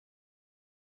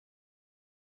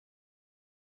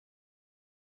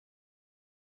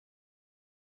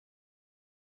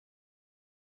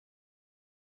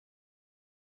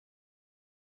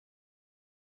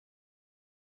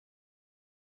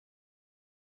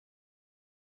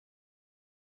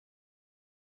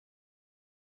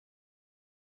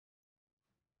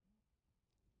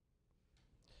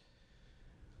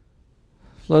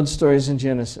Flood stories in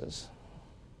Genesis.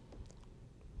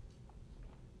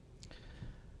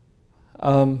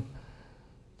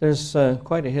 There's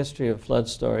quite a history of flood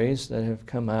stories that have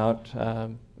come out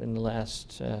in the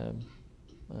last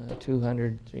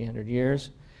 200, 300 years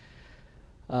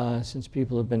since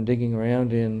people have been digging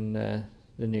around in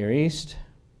the Near East.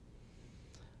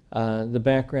 The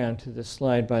background to this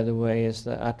slide, by the way, is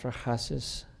the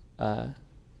Atra-Hasis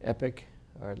epic,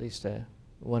 or at least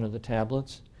one of the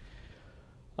tablets.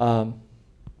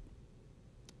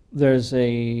 There's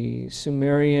a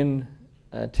Sumerian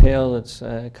tale that's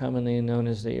commonly known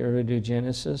as the Eridu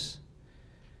Genesis.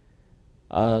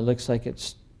 Looks like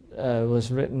it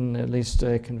was written, at least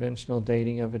conventional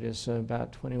dating of it is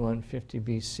about 2150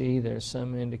 BC. There's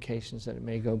some indications that it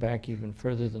may go back even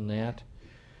further than that.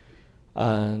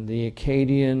 The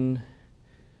Akkadian,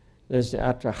 there's the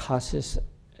Atra-Hasis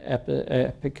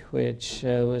epic, which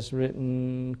was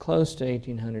written close to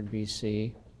 1800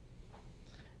 BC.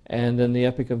 And then the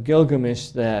Epic of Gilgamesh,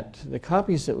 that the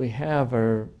copies that we have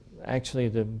are actually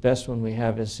the best one we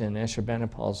have is in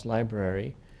Ashurbanipal's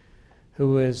library,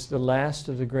 who was the last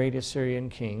of the great Assyrian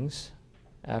kings.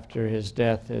 After his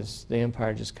death, the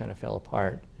empire just kind of fell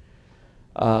apart.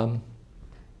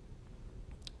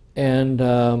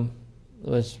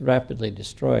 Was rapidly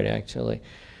destroyed, actually.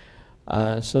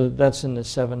 So that's in the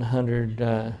 700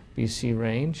 BC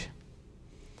range.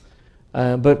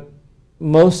 But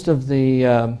most of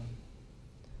the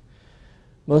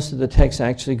texts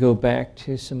actually go back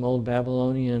to some old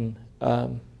Babylonian.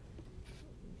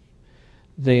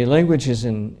 The languages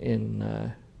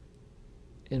in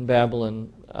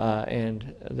Babylon,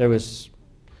 and there was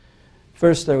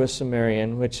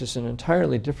Sumerian, which is an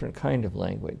entirely different kind of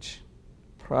language,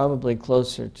 probably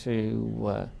closer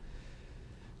to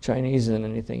Chinese than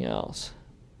anything else.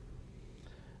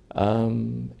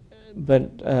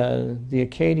 But the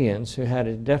Akkadians, who had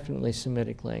a definitely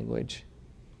Semitic language,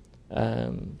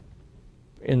 in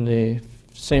the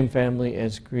same family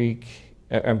as Greek,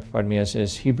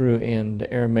 as Hebrew and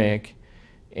Aramaic,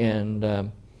 and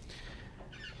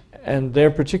their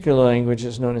particular language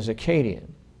is known as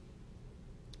Akkadian.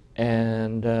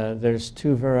 And there's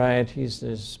two varieties.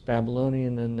 There's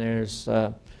Babylonian and there's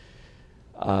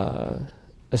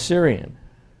Assyrian.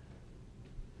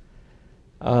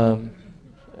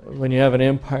 When you have an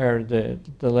empire,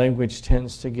 the language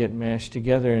tends to get mashed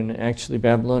together, and actually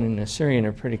Babylonian and Assyrian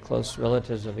are pretty close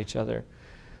relatives of each other,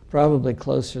 probably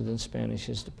closer than Spanish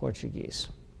is to Portuguese.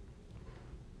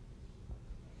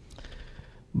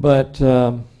 But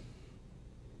in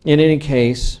any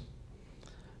case,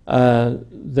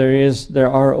 there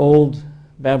are old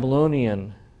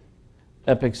Babylonian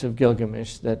epics of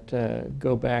Gilgamesh that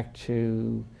go back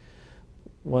to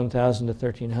 1000 to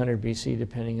 1300 BC,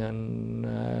 depending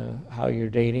on how you're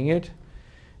dating it.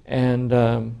 And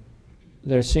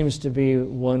there seems to be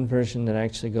one version that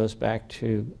actually goes back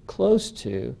to close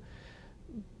to,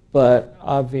 but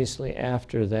obviously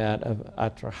after that, of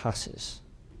Atra-Hasis.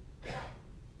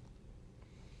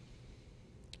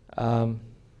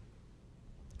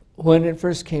 When it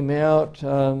first came out,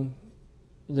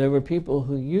 there were people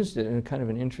who used it in a kind of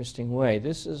an interesting way.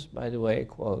 This is, by the way, a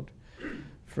quote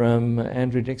from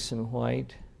Andrew Dixon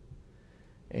White,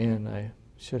 and I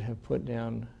should have put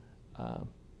down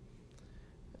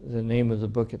the name of the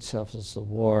book itself is The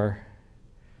War.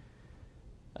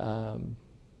 It's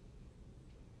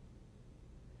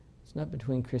not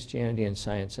between Christianity and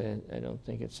science. I don't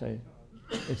think it's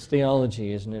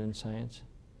theology, isn't it, in science?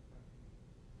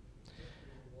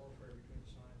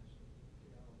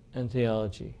 And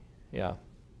theology, yeah.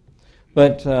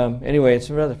 But anyway, it's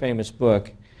a rather famous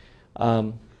book.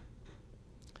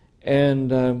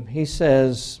 He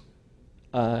says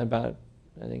about,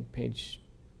 I think, page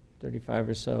 35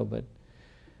 or so, but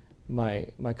my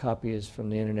copy is from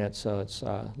the internet, so it's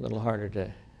a little harder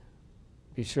to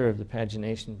be sure of the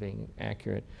pagination being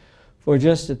accurate. For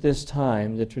just at this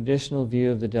time, the traditional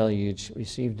view of the deluge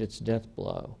received its death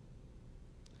blow,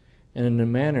 and in a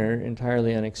manner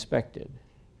entirely unexpected,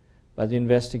 by the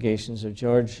investigations of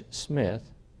George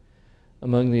Smith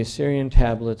among the Assyrian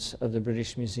tablets of the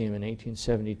British Museum in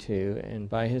 1872, and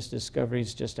by his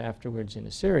discoveries just afterwards in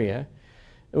Assyria,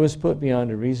 it was put beyond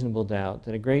a reasonable doubt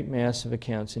that a great mass of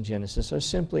accounts in Genesis are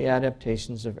simply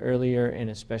adaptations of earlier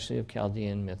and especially of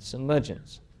Chaldean myths and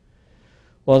legends.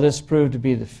 While this proved to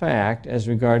be the fact as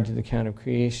regard to the account of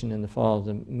creation and the fall of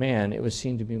the man, it was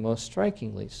seen to be most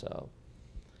strikingly so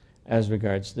as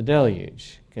regards the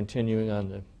deluge. Continuing on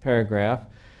the paragraph,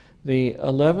 the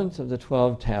 11th of the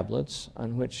 12 tablets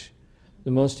on which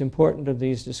the most important of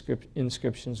these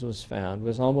inscriptions was found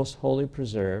was almost wholly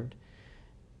preserved,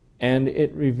 and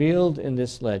it revealed in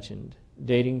this legend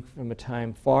dating from a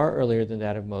time far earlier than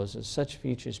that of Moses, such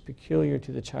features peculiar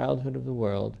to the childhood of the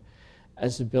world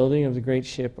as the building of the great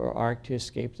ship or ark to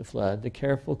escape the flood, the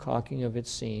careful caulking of its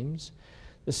seams,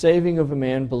 the saving of a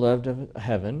man beloved of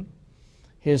heaven,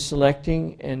 his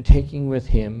selecting and taking with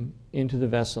him into the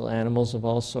vessel animals of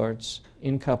all sorts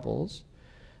in couples,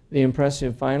 the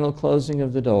impressive final closing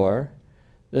of the door,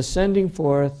 the sending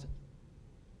forth,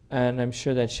 and I'm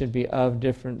sure that should be of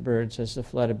different birds as the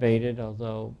flood abated,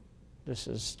 although this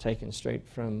is taken straight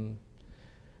from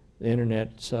the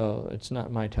internet, so it's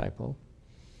not my typo.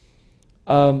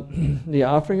 The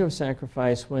offering of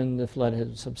sacrifice when the flood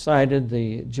had subsided,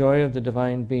 the joy of the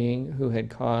divine being who had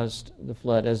caused the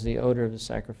flood as the odor of the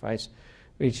sacrifice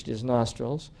reached his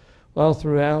nostrils, while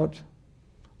throughout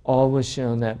all was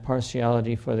shown that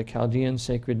partiality for the Chaldean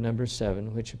sacred number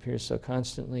 7, which appears so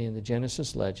constantly in the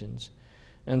Genesis legends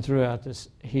and throughout the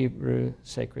Hebrew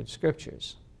sacred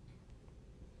scriptures.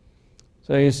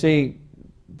 So you see,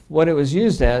 what it was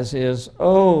used as is,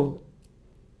 oh,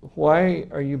 why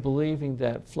are you believing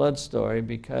that flood story?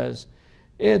 Because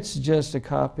it's just a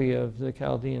copy of the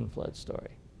Chaldean flood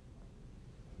story.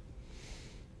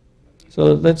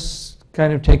 So let's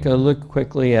kind of take a look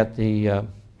quickly at the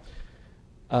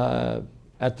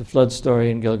flood story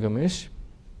in Gilgamesh.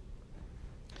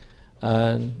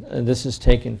 And this is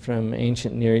taken from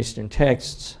ancient Near Eastern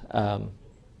texts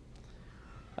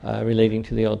relating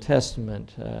to the Old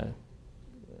Testament.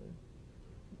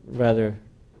 Rather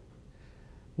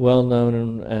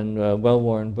well-known and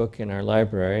well-worn book in our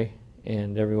library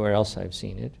and everywhere else I've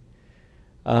seen it.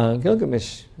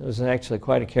 Gilgamesh was actually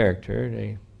quite a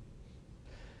character.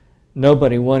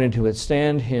 Nobody wanted to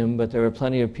withstand him, but there were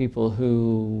plenty of people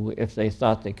who, if they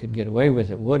thought they could get away with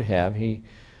it, would have. He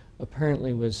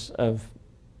apparently was of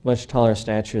much taller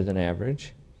stature than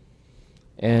average,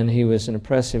 and he was an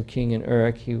oppressive king in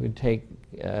Uruk. He would take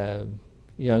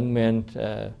young men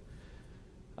to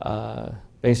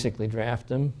basically draft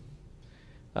them,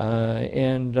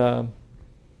 and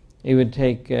he would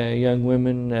take young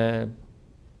women,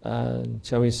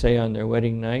 shall we say, on their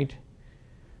wedding night,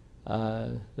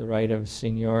 the right of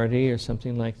seniority or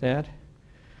something like that.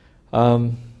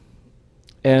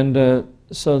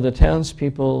 So the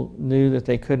townspeople knew that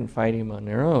they couldn't fight him on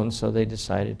their own, so they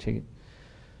decided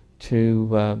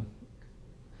to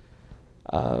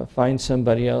find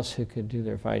somebody else who could do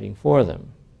their fighting for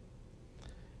them.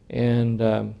 And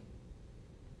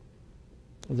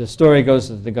the story goes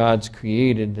that the gods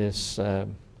created this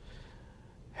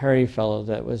hairy fellow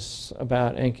that was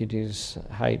about Enkidu's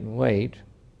height and weight.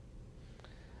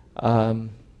 So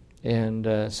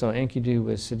Enkidu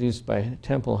was seduced by a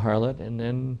temple harlot, and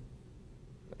then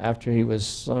after he was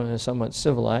somewhat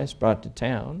civilized, brought to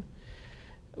town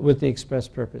with the express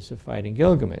purpose of fighting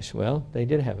Gilgamesh. Well, they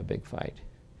did have a big fight.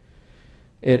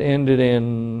 It ended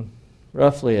in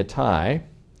roughly a tie.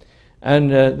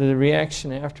 And the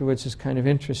reaction afterwards is kind of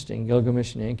interesting.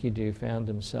 Gilgamesh and Enkidu found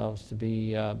themselves to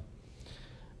be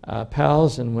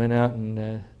pals and went out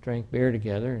and drank beer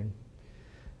together.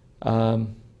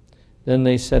 And then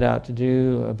they set out to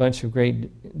do a bunch of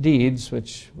great deeds,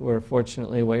 which were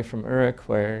fortunately away from Uruk,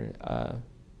 where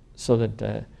so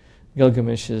that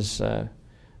Gilgamesh's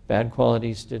bad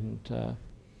qualities didn't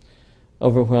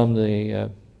overwhelm the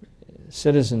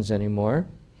citizens anymore.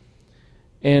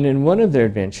 And in one of their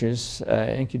adventures,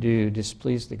 Enkidu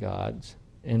displeased the gods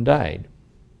and died.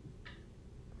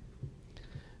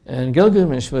 And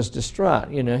Gilgamesh was distraught.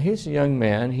 You know, he's a young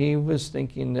man. He was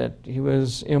thinking that he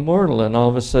was immortal, and all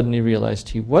of a sudden he realized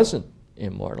he wasn't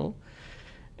immortal,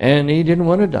 and he didn't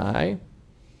want to die.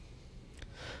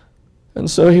 And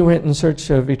so he went in search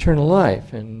of eternal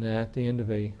life, and at the end of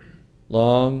a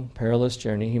long, perilous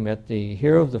journey, he met the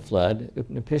hero of the flood,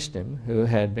 Utnapishtim, who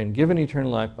had been given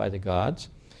eternal life by the gods.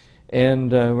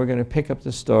 And we're going to pick up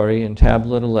the story in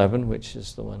Tablet 11, which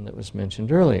is the one that was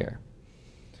mentioned earlier.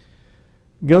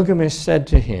 Gilgamesh said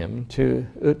to him, to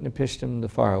Utnapishtim the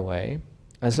faraway,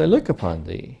 "As I look upon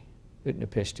thee,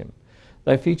 Utnapishtim,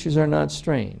 thy features are not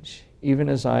strange, even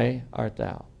as I art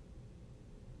thou.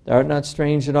 Thou art not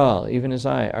strange at all, even as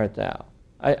I art thou."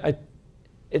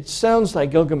 It sounds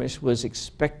like Gilgamesh was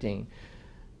expecting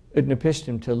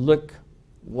Utnapishtim to look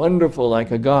wonderful like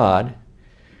a god,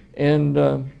 and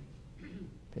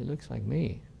he looks like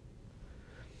me.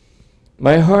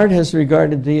 "My heart has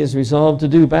regarded thee as resolved to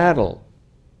do battle."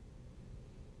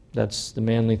 That's the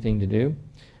manly thing to do.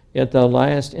 "Yet thou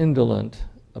liest indolent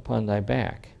upon thy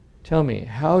back. Tell me,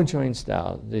 how joinest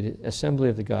thou the assembly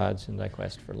of the gods in thy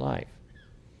quest for life?"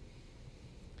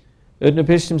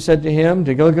 Utnapishtim said to him,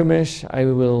 to Gilgamesh, "I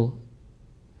will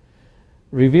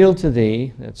reveal to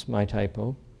thee," that's my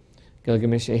typo,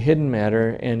 Gilgamesh, a hidden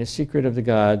matter and a secret of the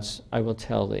gods I will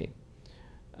tell thee.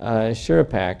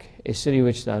 Shuruppak, a city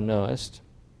which thou knowest.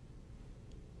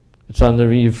 It's on the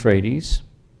Euphrates.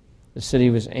 The city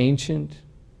was ancient,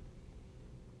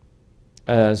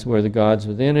 as were the gods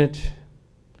within it.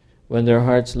 When their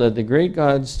hearts led the great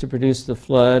gods to produce the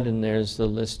flood, and there's the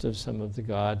list of some of the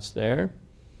gods there.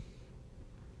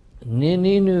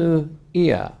 Nininu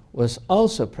Ea was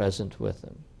also present with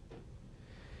them.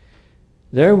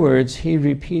 Their words he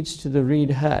repeats to the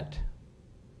reed hut.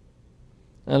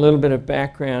 A little bit of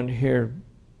background here.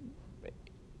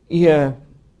 Ea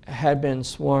had been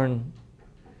sworn,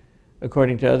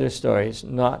 according to other stories,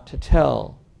 not to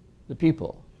tell the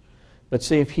people. But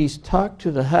see, if he's talked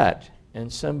to the hut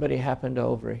and somebody happened to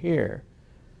overhear,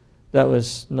 that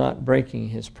was not breaking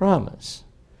his promise.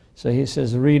 So he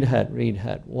says, reed hut,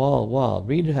 wall, wall,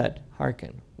 reed hut,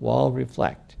 hearken, wall,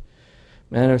 reflect.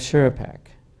 Man of Shuruppak,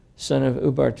 son of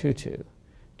Ubartutu,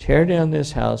 tear down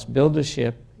this house, build a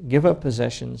ship, give up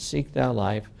possessions, seek thou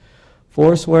life,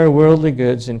 forswear worldly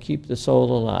goods, and keep the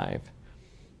soul alive.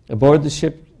 Aboard the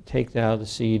ship take thou the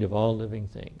seed of all living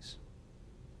things.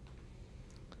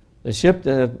 The ship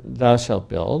that thou shalt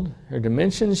build, her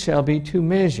dimensions shall be to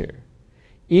measure.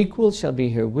 Equal shall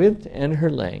be her width and her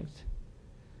length.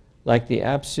 Like the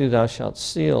Apsu thou shalt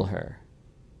seal her.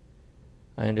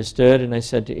 I understood, and I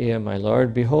said to Ea, my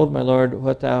lord, behold, my lord,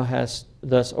 what thou hast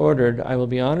thus ordered, I will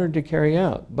be honored to carry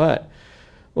out. But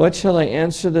what shall I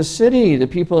answer the city, the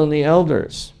people, and the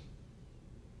elders?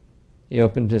 He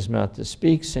opened his mouth to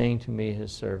speak, saying to me,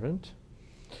 his servant,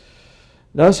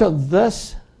 thou shalt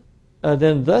thus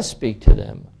speak to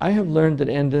them. I have learned that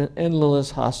Enlil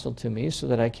is hostile to me, so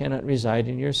that I cannot reside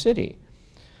in your city,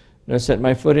 nor set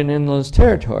my foot in Enlil's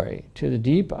territory. To the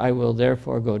deep I will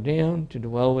therefore go down to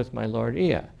dwell with my lord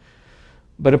Ea.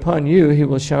 But upon you he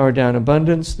will shower down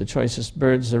abundance, the choicest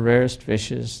birds, the rarest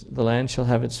fishes. The land shall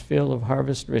have its fill of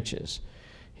harvest riches.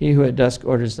 He who at dusk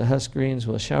orders the husk greens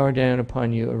will shower down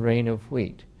upon you a rain of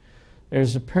wheat.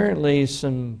 There's apparently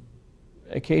some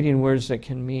Akkadian words that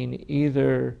can mean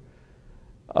either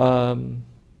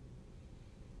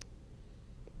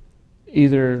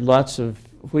lots of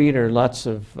wheat or lots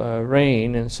of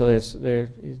rain, and so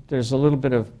there's a little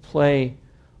bit of play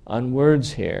on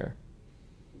words here.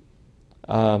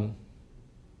 With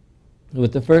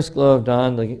the first glow of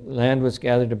dawn, the land was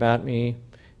gathered about me,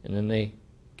 and then they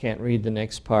can't read the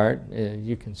next part.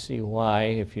 You can see why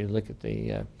if you look at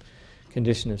the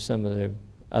condition of some of the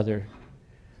other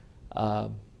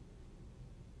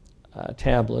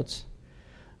tablets.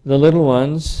 The little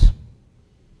ones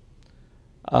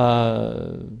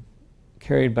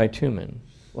carried by Tumen,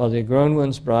 while the grown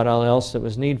ones brought all else that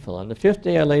was needful. On the 5th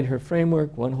day I laid her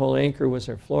framework, 1 whole acre was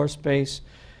her floor space,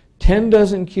 10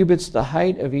 dozen cubits the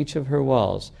height of each of her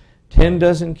walls, 10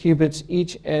 dozen cubits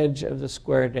each edge of the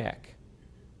square deck.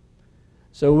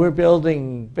 So we're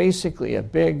building basically a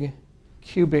big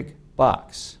cubic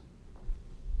box.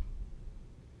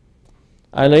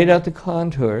 I laid out the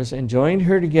contours and joined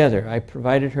her together. I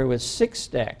provided her with 6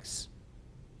 decks,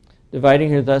 dividing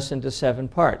her thus into 7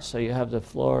 parts. So you have the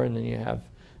floor, and then you have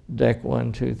deck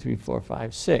 1, 2, 3, 4,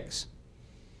 5, 6.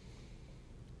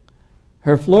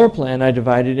 Her floor plan I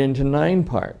divided into 9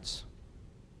 parts.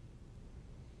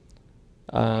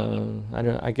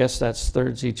 I guess that's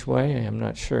thirds each way. I'm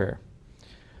not sure.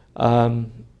 I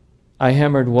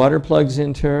hammered water plugs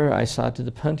into her. I saw to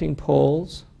the punting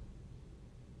poles.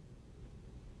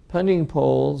 Punting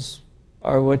poles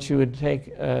are what you would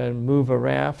take and move a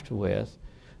raft with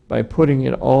by putting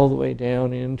it all the way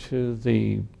down into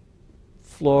the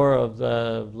floor of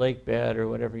the lake bed or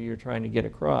whatever you're trying to get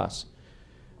across.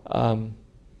 It's an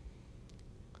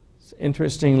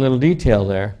interesting little detail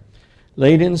there.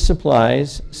 Laid in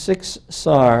supplies, 6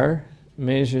 sar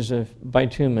measures of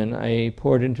bitumen I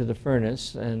poured into the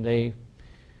furnace, and they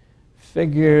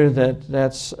figure that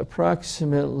that's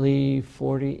approximately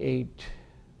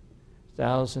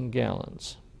 48,000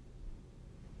 gallons.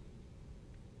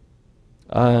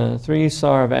 3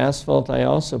 sar of asphalt I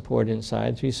also poured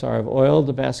inside, 3 sar of oil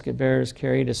the basket bearers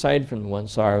carried, aside from the 1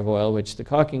 sar of oil which the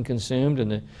caulking consumed,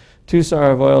 and the 2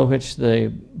 sar of oil which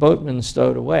the boatmen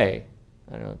stowed away.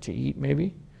 I don't know, to eat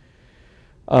maybe.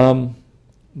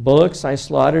 Bullocks I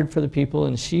slaughtered for the people,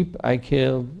 and sheep I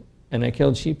killed, and I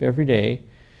killed sheep every day.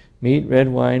 Meat, red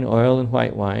wine, oil, and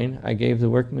white wine I gave the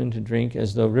workmen to drink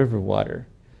as though river water.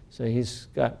 So he's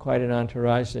got quite an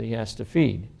entourage that he has to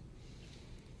feed.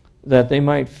 That they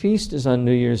might feast as on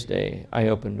New Year's Day. I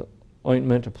opened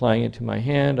ointment, applying it to my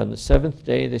hand. On the 7th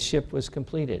day, the ship was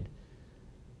completed.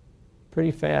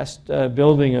 Pretty fast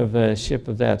building of a ship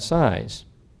of that size.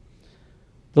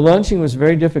 The launching was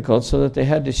very difficult, so that they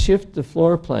had to shift the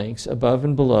floor planks above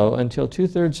and below until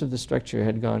 2/3 of the structure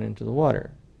had gone into the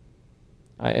water.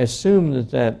 I assume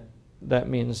that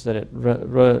means that it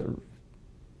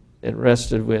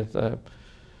rested with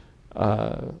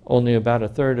only about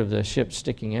 1/3 of the ship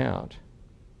sticking out.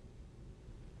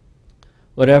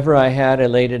 Whatever I had, I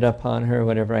laid it upon her.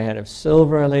 Whatever I had of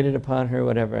silver, I laid it upon her.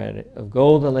 Whatever I had of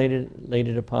gold, I laid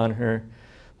it upon her.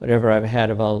 Whatever I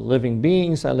had of all living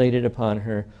beings, I laid it upon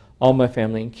her. All my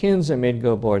family and kins I made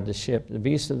go aboard the ship. The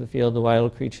beasts of the field, the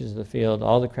wild creatures of the field,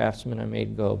 all the craftsmen I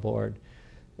made go aboard.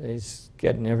 He's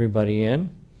getting everybody in.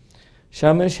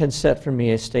 Shamash had set for me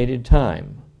a stated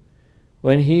time,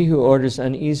 when he who orders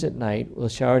unease at night will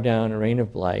shower down a rain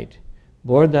of blight.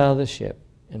 Board thou the ship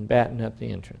and batten up the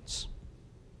entrance.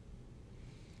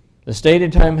 The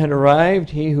stated time had arrived.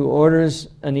 He who orders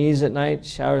unease at night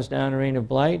showers down a rain of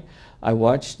blight. I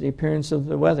watched the appearance of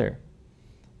the weather.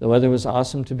 The weather was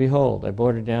awesome to behold. I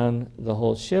boarded down the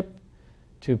whole ship.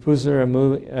 To Puzur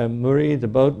Muri, the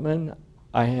boatman,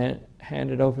 I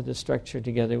handed over the structure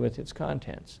together with its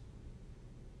contents.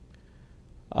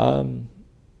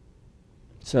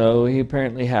 So he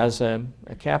apparently has a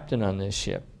captain on this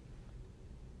ship.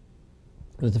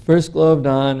 With the first glow of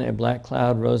dawn, a black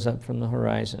cloud rose up from the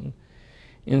horizon.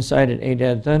 Inside it,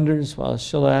 Adad thunders, while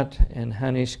Shulat and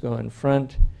Hanish go in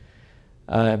front.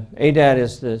 Adad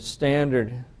is the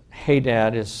standard.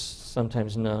 Hadad is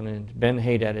sometimes known, and Ben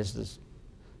Hadad is the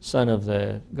son of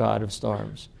the god of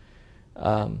storms.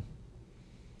 Shulat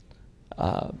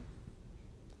and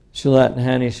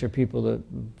Hanish are people that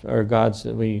are gods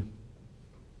that we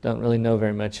don't really know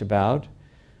very much about,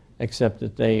 except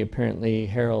that they apparently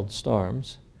herald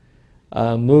storms.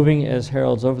 Moving as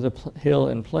heralds over the hill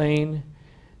and plain,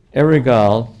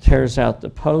 Erigal tears out the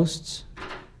posts.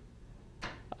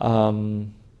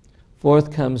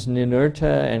 Forth comes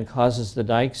Ninurta and causes the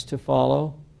dikes to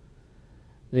follow.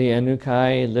 The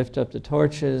Anukai lift up the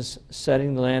torches,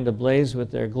 setting the land ablaze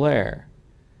with their glare.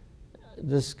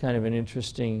 This is kind of an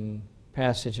interesting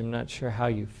passage. I'm not sure how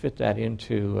you fit that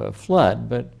into a flood,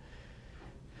 but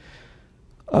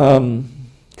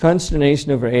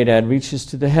consternation over Adad reaches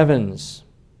to the heavens,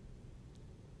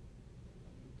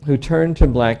 who turned to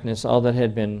blackness all that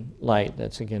had been light.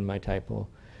 That's again my typo.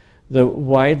 The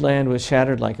wide land was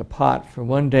shattered like a pot. For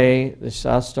one day the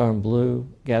south storm blew,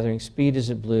 gathering speed as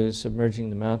it blew, submerging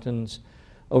the mountains,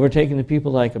 overtaking the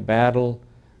people like a battle.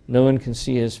 No one can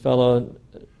see his fellow,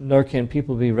 nor can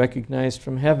people be recognized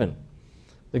from heaven.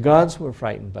 The gods were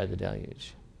frightened by the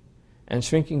deluge, and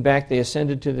shrinking back they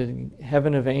ascended to the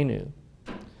heaven of Anu.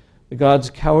 The gods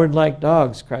cowered like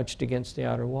dogs crouched against the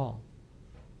outer wall.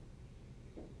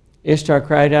 Ishtar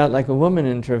cried out like a woman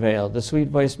in travail. The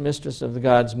sweet-voiced mistress of the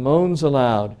gods moans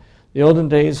aloud. The olden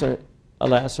days,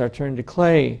 alas, are turned to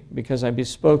clay, because I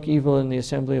bespoke evil in the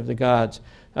assembly of the gods.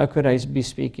 How could I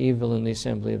bespeak evil in the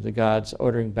assembly of the gods,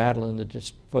 ordering battle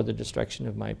for the destruction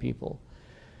of my people?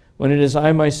 When it is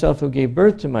I myself who gave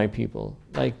birth to my people,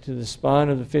 like to the spawn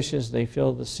of the fishes, they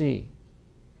fill the sea.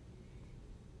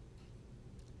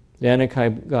 The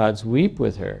Anakai gods weep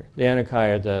with her. The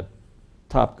Anakai are the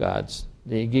top gods.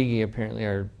 The Igigi apparently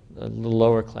are the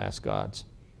lower class gods.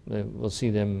 We'll see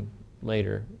them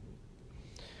later.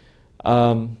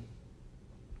 The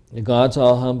gods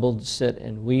all humbled sit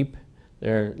and weep,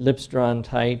 their lips drawn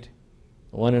tight.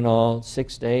 One and all,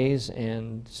 6 days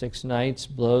and 6 nights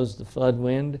blows the flood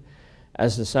wind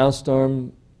as the south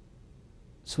storm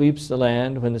sweeps the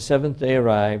land. When the 7th day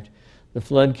arrived, the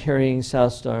flood-carrying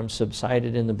south storm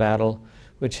subsided in the battle,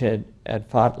 which had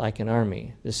fought like an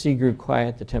army. The sea grew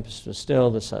quiet, the tempest was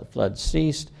still, the flood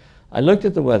ceased. I looked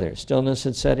at the weather, stillness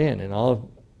had set in, and all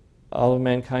of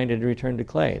mankind had returned to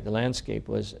clay. The landscape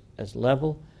was as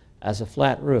level as a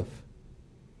flat roof.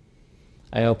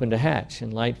 I opened a hatch,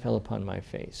 and light fell upon my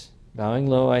face. Bowing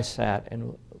low, I sat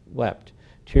and wept,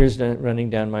 tears running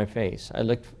down my face. I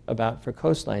looked about for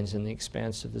coastlines in the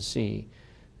expanse of the sea.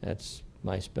 That's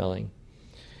my spelling.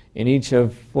 In each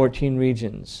of 14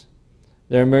 regions,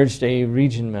 there emerged a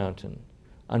region mountain.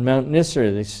 On Mount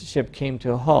Nisr, the ship came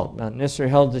to a halt. Mount Nisr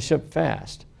held the ship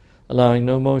fast, allowing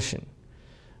no motion.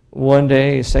 One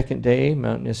day, a second day,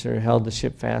 Mount Nisr held the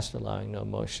ship fast, allowing no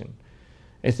motion.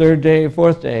 A third day, a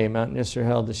fourth day, Mount Nisr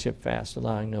held the ship fast,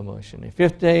 allowing no motion. A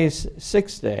fifth day,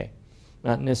 sixth day,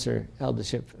 Mount Nisr held the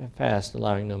ship fast,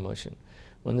 allowing no motion.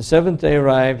 When the 7th day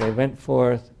arrived, I went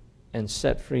forth and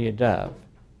set free a dove.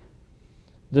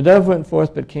 The dove went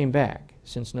forth but came back.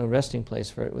 Since no resting place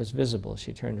for it was visible,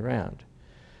 she turned around.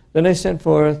 Then I sent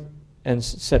forth and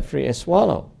set free a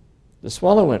swallow. The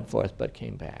swallow went forth but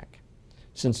came back.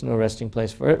 Since no resting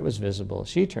place for it was visible,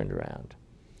 she turned around.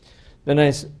 Then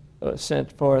I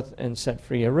sent forth and set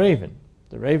free a raven.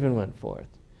 The raven went forth.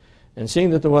 And seeing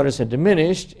that the waters had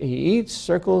diminished, he eats,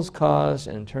 circles, caws,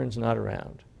 and turns not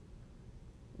around.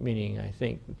 Meaning, I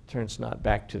think, turns not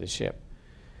back to the ship.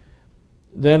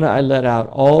 Then I let out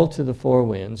all to the four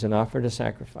winds and offered a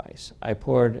sacrifice. I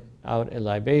poured out a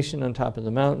libation on top of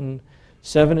the mountain.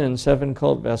 7 and 7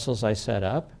 colt vessels I set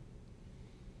up.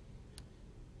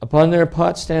 Upon their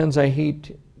pot stands I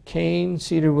heaped cane,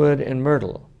 cedar wood, and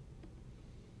myrtle.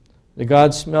 The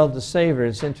gods smelled the savor.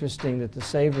 It's interesting that the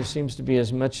savor seems to be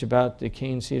as much about the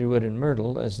cane, cedar wood, and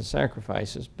myrtle as the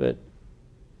sacrifices, but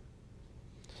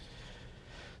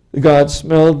the gods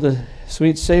smelled the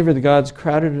sweet savor. The gods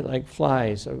crowded like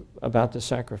flies about the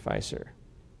sacrificer.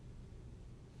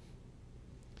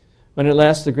 When at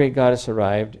last the great goddess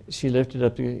arrived, she lifted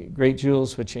up the great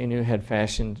jewels which Anu had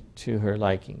fashioned to her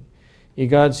liking. Ye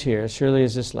gods hear, surely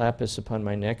as this lapis upon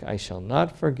my neck, I shall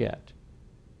not forget.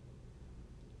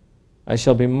 I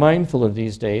shall be mindful of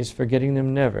these days, forgetting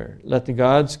them never. Let the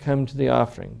gods come to the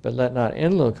offering, but let not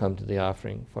Enlil come to the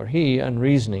offering, for he,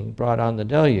 unreasoning, brought on the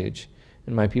deluge,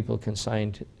 and my people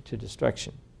consigned to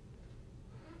destruction.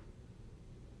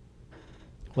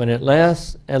 When at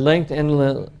length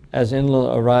as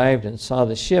Enlil arrived and saw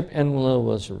the ship, Enlil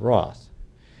was wroth.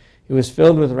 He was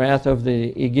filled with wrath over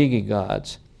the Igigi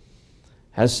gods.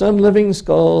 Has some living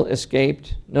skull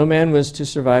escaped? No man was to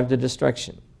survive the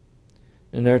destruction.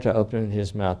 Ninurta opened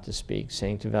his mouth to speak,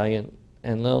 saying to valiant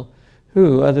Enlil,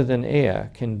 who, other than Ea,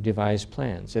 can devise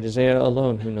plans? It is Ea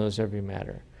alone who knows every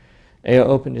matter. Ea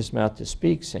opened his mouth to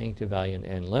speak, saying to valiant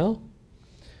Enlil,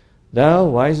 thou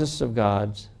wisest of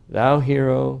gods, thou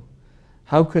hero,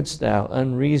 how couldst thou,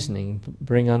 unreasoning,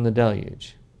 bring on the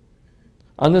deluge?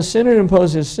 On the sinner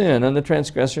imposes sin, on the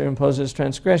transgressor imposes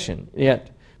transgression.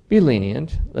 Yet be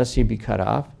lenient, lest he be cut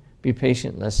off. Be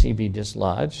patient, lest he be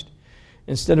dislodged.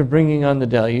 Instead of bringing on the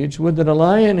deluge, would that a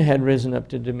lion had risen up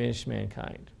to diminish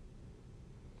mankind.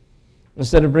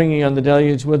 Instead of bringing on the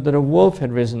deluge, would that a wolf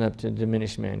had risen up to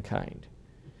diminish mankind.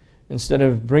 Instead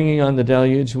of bringing on the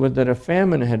deluge, would that a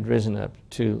famine had risen up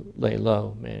to lay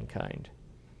low mankind.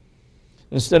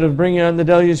 Instead of bringing on the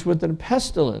deluge, would that a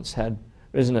pestilence had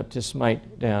risen up to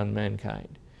smite down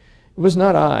mankind. It was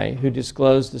not I who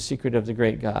disclosed the secret of the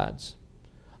great gods.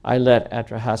 I let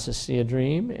Atra-Hasis see a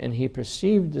dream, and he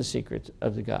perceived the secret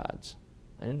of the gods.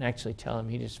 I didn't actually tell him,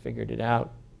 he just figured it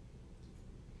out.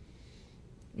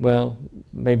 Well,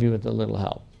 maybe with a little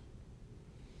help.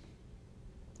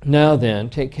 Now then,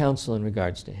 take counsel in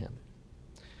regards to him.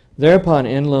 Thereupon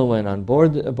Enlil went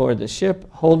aboard the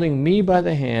ship, holding me by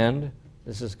the hand.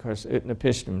 This is, of course,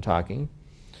 Utnapishtim talking.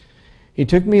 He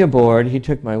took me aboard, he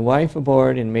took my wife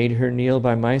aboard, and made her kneel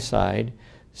by my side.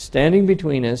 Standing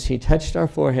between us, he touched our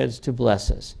foreheads to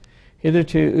bless us.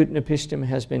 Hitherto Utnapishtim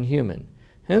has been human.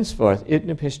 Henceforth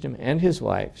Utnapishtim and his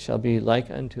wife shall be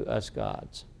like unto us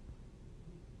gods.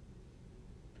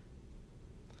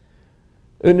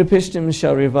 Utnapishtim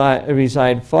shall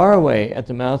reside far away at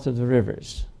the mouth of the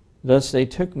rivers. Thus they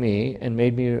took me and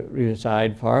made me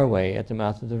reside far away at the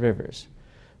mouth of the rivers.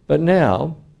 But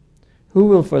now, who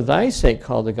will for thy sake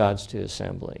call the gods to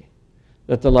assembly,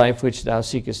 that the life which thou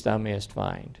seekest thou mayest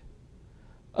find?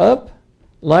 Up,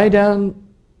 lie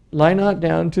not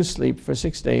down to sleep for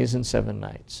 6 days and 7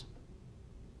 nights.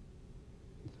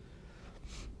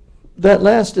 That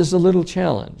last is a little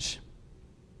challenge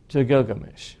to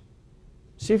Gilgamesh.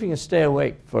 See if you can stay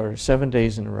awake for 7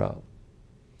 days in a row.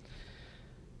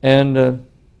 And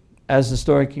as the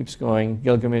story keeps going,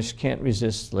 Gilgamesh can't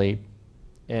resist sleep,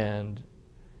 and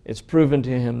it's proven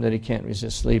to him that he can't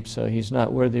resist sleep, so he's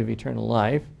not worthy of eternal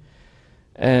life.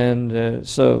 And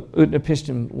so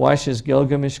Utnapishtim washes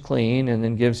Gilgamesh clean and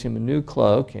then gives him a new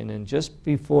cloak, and then just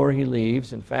before he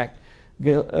leaves, in fact,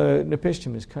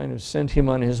 Utnapishtim has kind of sent him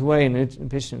on his way, and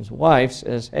Utnapishtim's wife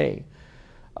says, hey,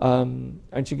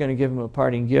 aren't you going to give him a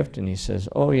parting gift? And he says,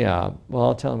 oh yeah, well,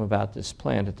 I'll tell him about this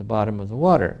plant at the bottom of the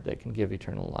water that can give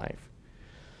eternal life.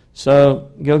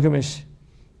 So Gilgamesh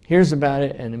hears about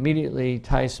it and immediately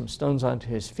ties some stones onto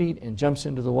his feet and jumps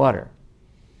into the water.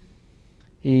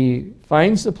 He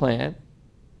finds the plant,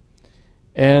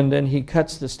 and then he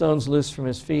cuts the stones loose from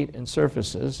his feet and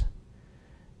surfaces,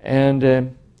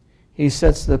 and he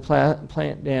sets the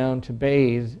plant down to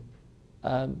bathe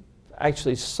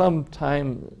actually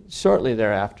sometime shortly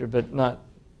thereafter, but not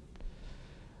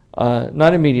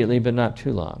immediately, but not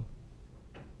too long.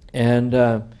 And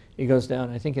he goes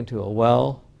down, I think, into a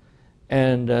well,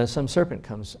 and some serpent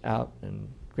comes out and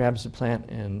grabs the plant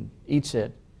and eats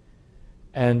it,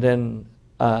 and then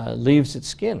leaves its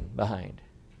skin behind,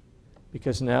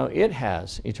 because now it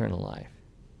has eternal life.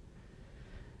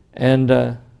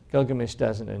 And Gilgamesh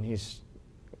doesn't, and he's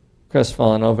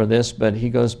crestfallen over this, but he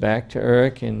goes back to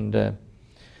Uruk and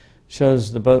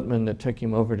shows the boatman that took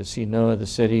him over to see Noah, the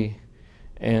city,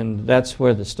 and that's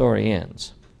where the story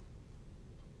ends.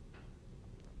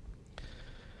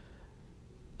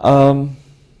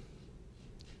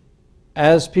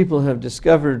 As people have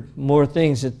discovered more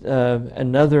things,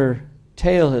 another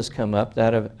tale has come up,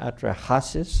 that of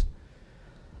Atra-Hasis.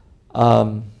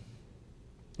 And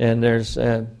there's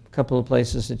a couple of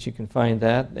places that you can find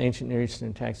that. The Ancient Near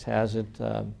Eastern text has it.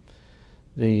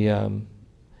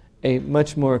 A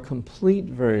much more complete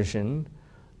version,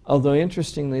 although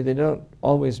interestingly they don't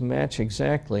always match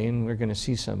exactly, and we're going to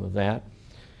see some of that.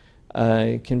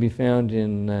 It can be found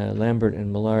in Lambert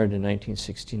and Millard in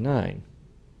 1969.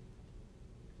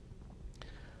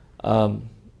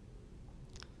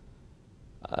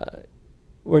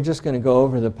 We're just going to go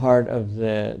over the part of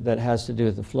that has to do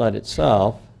with the flood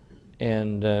itself,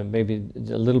 and maybe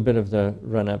a little bit of the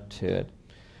run-up to it.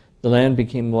 The land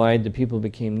became wide, the people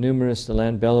became numerous, the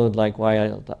land bellowed like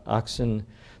wild oxen.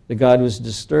 The god was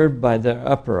disturbed by their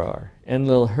uproar.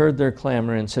 Enlil heard their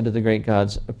clamor and said to the great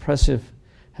gods, oppressive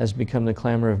has become the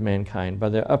clamor of mankind. By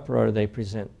their uproar they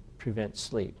prevent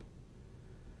sleep.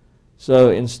 So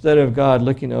instead of God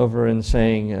looking over and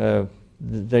saying,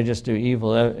 they just do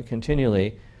evil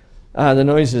continually, the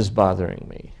noise is bothering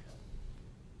me.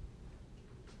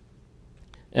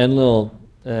 Enlil,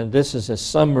 this is a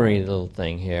summary little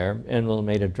thing here. Enlil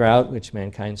made a drought which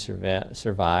mankind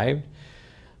survived.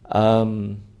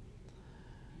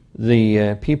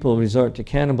 The people resort to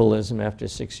cannibalism after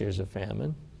 6 years of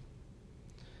famine.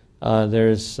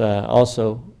 There's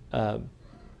also,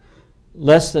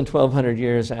 less than 1,200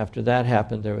 years after that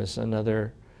happened, there was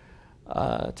another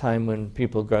time when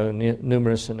people grow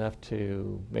numerous enough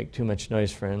to make too much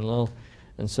noise for Enlil,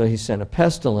 and so he sent a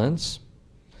pestilence.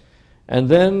 And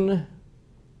then,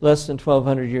 less than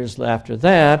 1,200 years after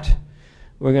that,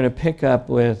 we're going to pick up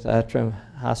with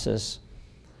Atra-Hasis,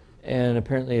 and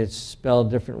apparently it's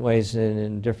spelled different ways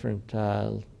in different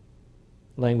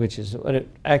languages. What it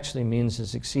actually means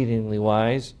is exceedingly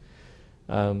wise.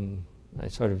 I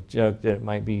sort of joked that it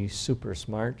might be super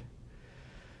smart.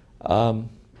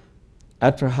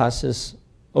 Atra-Hasis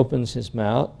opened his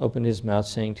mouth,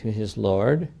 saying to his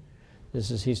Lord,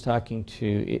 he's talking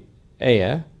to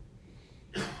Ea,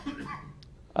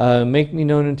 make me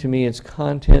known unto me its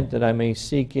content that I may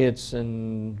seek its,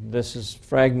 and this is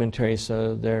fragmentary,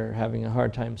 so they're having a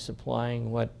hard time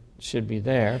supplying what should be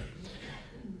there.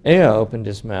 Ea opened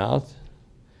his mouth,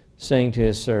 saying to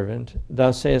his servant,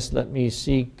 thou sayest, let me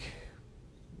seek,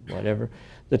 whatever,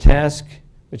 the task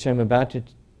which I'm about to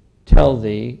tell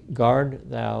thee, guard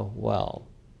thou well.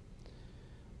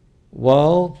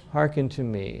 Well, hearken to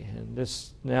me. And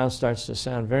this now starts to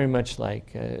sound very much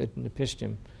like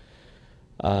Nipishtim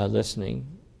listening.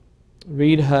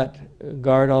 Read hut,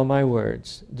 guard all my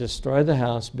words. Destroy the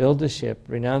house, build the ship,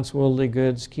 renounce worldly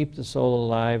goods, keep the soul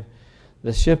alive.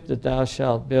 The ship that thou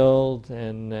shalt build,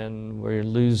 and then we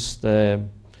lose the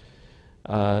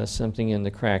something in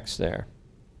the cracks there.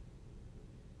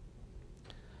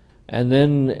 And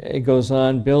then it goes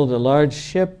on, build a large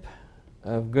ship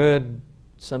of good,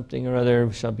 something or other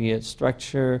shall be its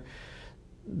structure.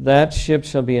 That ship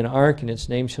shall be an ark, and its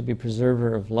name shall be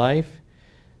preserver of life.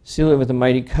 Seal it with a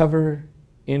mighty cover.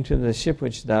 Into the ship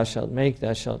which thou shalt make,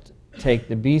 thou shalt take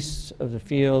the beasts of the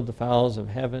field, the fowls of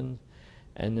heaven,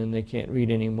 and then they can't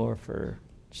read anymore for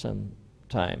some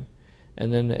time.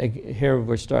 And then here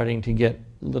we're starting to get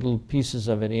little pieces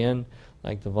of it in,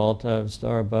 like the vault of,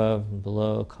 star above and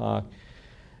below, cock.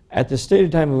 At the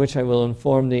stated time in which I will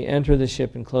inform thee, enter the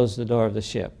ship and close the door of the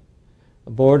ship.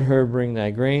 Aboard her bring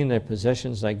thy grain, thy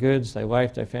possessions, thy goods, thy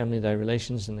wife, thy family, thy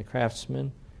relations, and the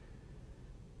craftsmen.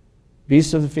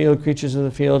 Beasts of the field, creatures of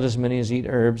the field, as many as eat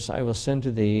herbs, I will send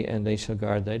to thee, and they shall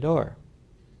guard thy door.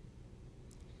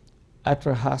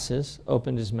 Atra-Hasis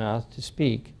opened his mouth to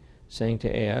speak, saying to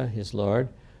Ea, his lord,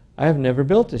 I have never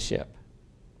built a ship.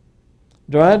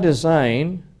 Draw a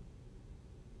design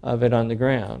of it on the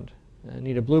ground. I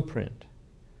need a blueprint.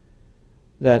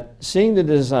 That seeing the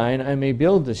design, I may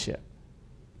build the ship.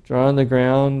 Draw on the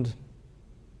ground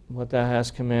what thou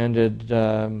hast commanded.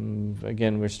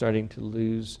 Again, we're starting to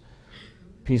lose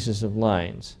pieces of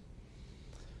lines.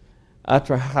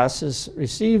 Atra-Hasis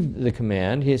received the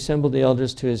command. He assembled the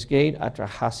elders to his gate.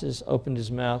 Atra-Hasis opened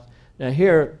his mouth. Now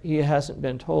here, he hasn't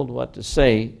been told what to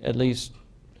say, at least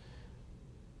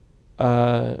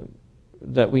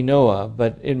that we know of,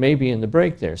 but it may be in the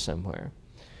break there somewhere.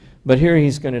 But here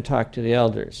he's going to talk to the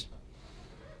elders.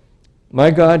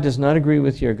 My God does not agree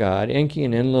with your God. Enki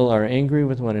and Enlil are angry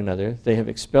with one another. They have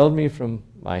expelled me from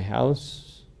my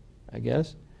house, I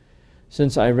guess.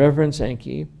 Since I reverence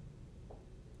Enki,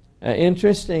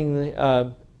 Interestingly,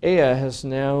 Ea has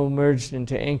now merged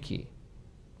into Enki.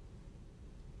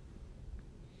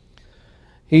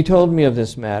 He told me of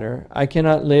this matter. I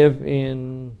cannot live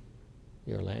in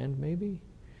your land, maybe?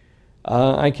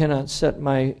 I cannot set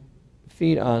my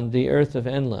feet on the earth of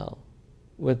Enlil.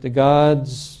 With the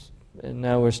gods, and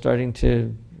now we're starting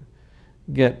to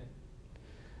get,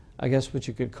 I guess, what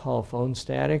you could call phone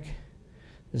static.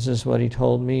 This is what he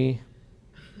told me.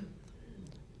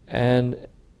 And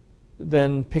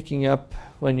then picking up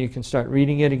when you can start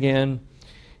reading it again,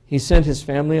 he sent his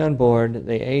family on board.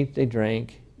 They ate, they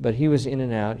drank, but he was in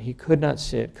and out. He could not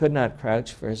sit, could not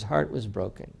crouch, for his heart was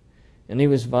broken. And he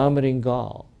was vomiting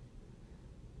gall.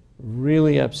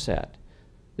 Really upset.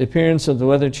 The appearance of the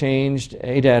weather changed.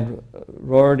 Adad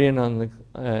roared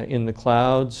in the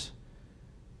clouds,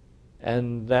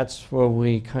 and that's where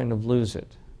we kind of lose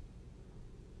it.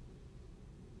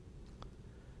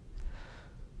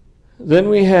 Then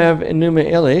we have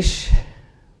Enuma Elish,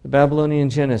 the Babylonian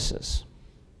Genesis.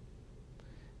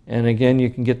 And again, you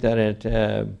can get that at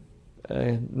a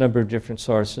number of different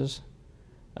sources.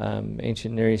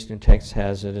 Ancient Near Eastern text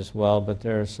has it as well, but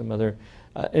there are some other.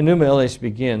 Enuma Elish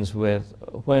begins with,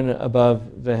 when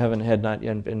above the heaven had not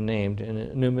yet been named.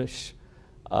 And Enuma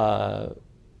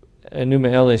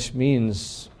Elish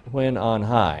means when on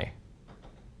high.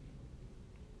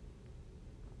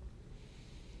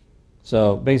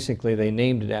 So basically, they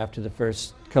named it after the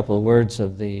first couple of words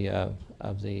of the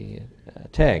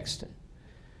text.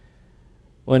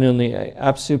 When in the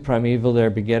Apsu primeval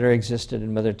their begetter existed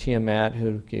in Mother Tiamat,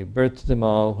 who gave birth to them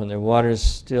all, when their waters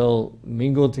still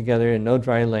mingled together in no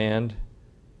dry land.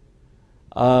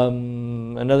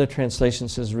 Another translation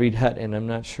says read Hut, and I'm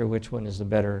not sure which one is the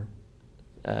better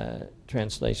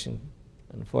translation.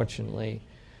 Unfortunately,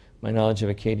 my knowledge of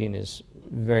Akkadian is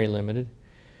very limited.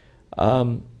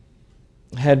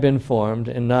 Had been formed,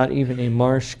 and not even a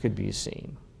marsh could be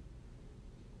seen.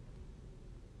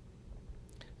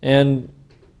 And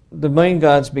the main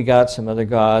gods begot some other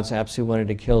gods. Apsu wanted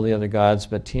to kill the other gods,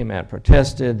 but Tiamat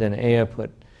protested. Then Ea put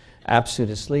Apsu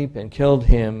to sleep and killed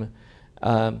him.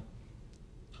 Tiamat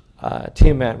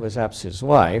was Apsu's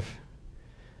wife.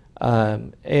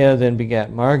 Ea then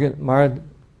begat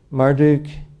Marduk,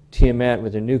 Tiamat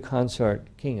with her new consort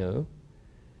Kingu,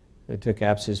 who took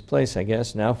Apsu's place, I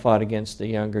guess, now fought against the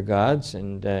younger gods,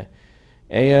 and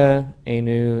Ea,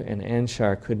 Anu, and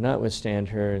Anshar could not withstand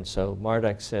her, and so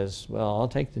Marduk says, well, I'll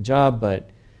take the job, but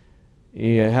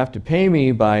you have to pay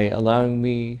me by allowing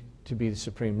me to be the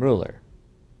supreme ruler.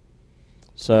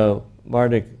 So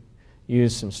Marduk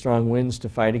used some strong winds to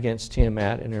fight against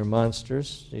Tiamat and her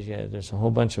monsters. There's a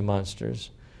whole bunch of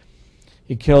monsters.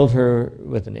 He killed her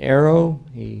with an arrow.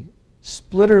 He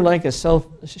split her like a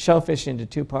shellfish into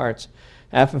two parts.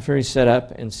 Half of her he set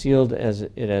up and sealed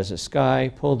it as a sky,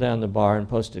 pulled down the bar and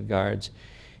posted guards.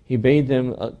 He bade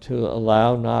them to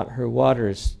allow not her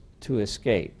waters to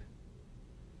escape.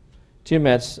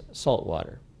 Tiamat's salt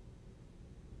water.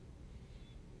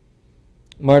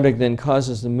 Marduk then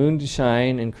causes the moon to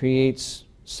shine and creates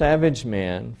savage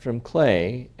man from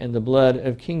clay and the blood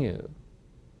of Kingu.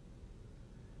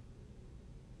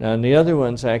 Now, in the other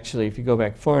ones, actually, if you go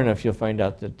back far enough, you'll find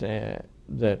out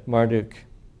that Marduk,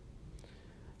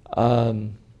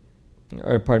 that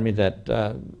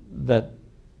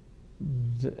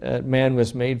man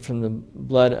was made from the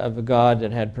blood of a god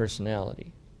that had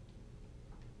personality.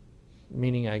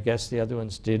 Meaning, I guess the other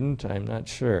ones didn't. I'm not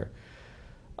sure.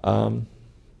 To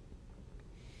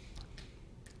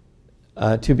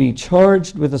be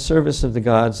charged with the service of the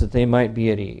gods that they might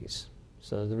be at ease.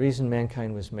 So the reason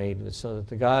mankind was made was so that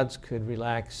the gods could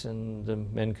relax and the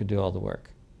men could do all the work.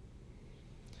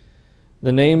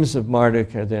 The names of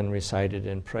Marduk are then recited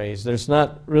and praised. There's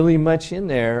not really much in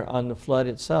there on the flood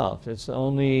itself. It's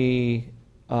only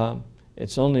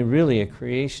really a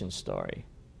creation story.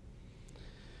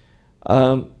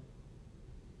 There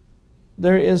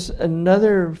is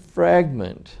another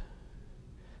fragment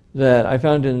that I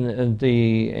found in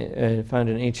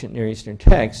ancient Near Eastern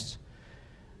texts,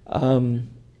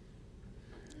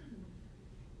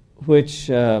 which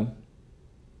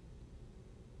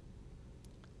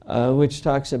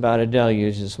talks about a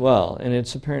deluge as well, and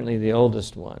it's apparently the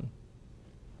oldest one.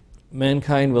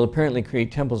 Mankind will apparently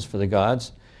create temples for the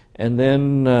gods, and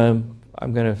then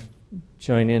I'm going to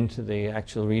join into the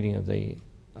actual reading of the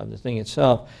thing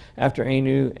itself. After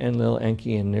Anu, Enlil,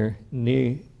 Enki, and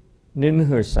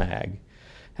Ninhursag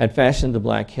had fashioned the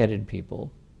black-headed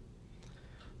people,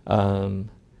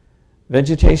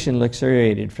 vegetation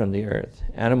luxuriated from the earth.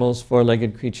 Animals,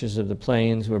 four-legged creatures of the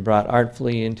plains, were brought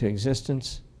artfully into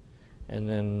existence, and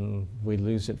then we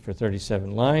lose it for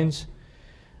 37 lines.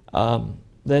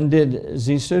 Then did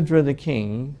Zisudra the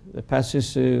king, the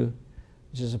Pasusu,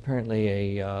 which is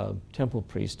apparently a temple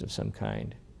priest of some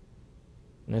kind,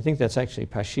 and I think that's actually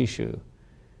Pashishu.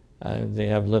 They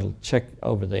have a little check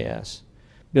over the S.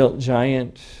 Built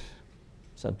giant,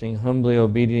 something humbly,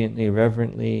 obediently,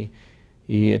 reverently,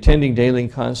 he attending daily,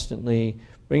 constantly,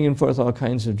 bringing forth all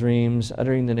kinds of dreams,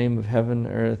 uttering the name of heaven,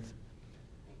 earth.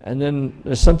 And then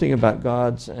there's something about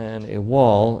gods and a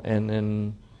wall, and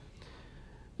then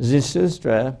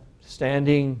Zisudra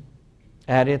standing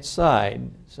at its side.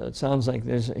 So it sounds like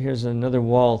here's another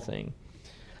wall thing.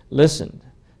 Listen,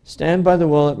 stand by the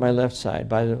wall at my left side.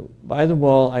 By the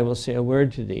wall I will say a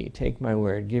word to thee. Take my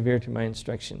word. Give ear to my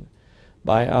instruction.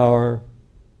 By our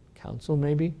counsel,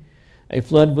 maybe, a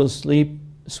flood will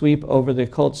sweep over the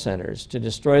cult centers to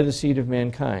destroy the seed of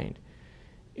mankind.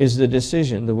 Is the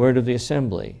decision the word of the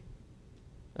assembly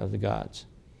of the gods?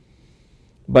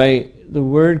 By the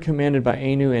word commanded by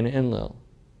Anu and Enlil,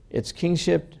 its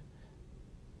kingship.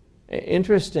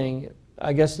 Interesting,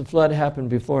 I guess the flood happened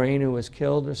before Anu was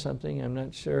killed or something. I'm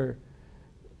not sure.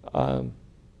 I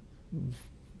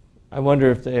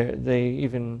wonder if they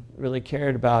even really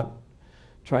cared about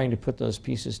trying to put those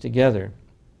pieces together.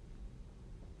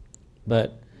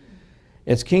 But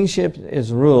its kingship,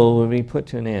 its rule will be put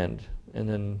to an end, and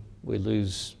then we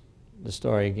lose the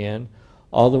story again.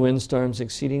 All the windstorms,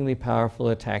 exceedingly powerful,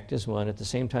 attacked as one. At the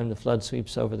same time, the flood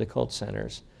sweeps over the cult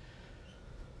centers.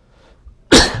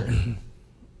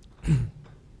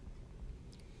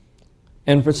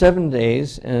 And for 7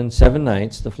 days and 7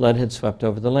 nights, the flood had swept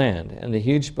over the land, and the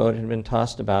huge boat had been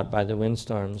tossed about by the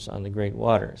windstorms on the great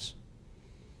waters.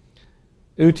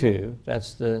 Utu,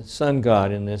 that's the sun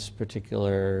god in this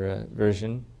particular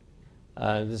version.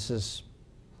 This is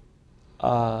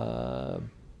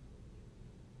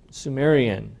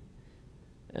Sumerian,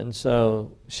 and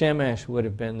so Shamash would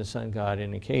have been the sun god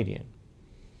in Akkadian.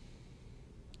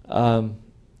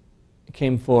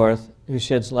 Came forth, who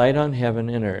sheds light on heaven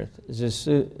and earth.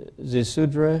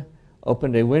 Zisudra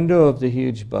opened a window of the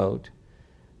huge boat.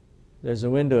 There's a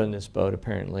window in this boat,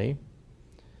 apparently.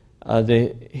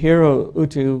 The hero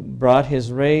Utu brought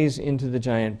his rays into the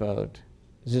giant boat.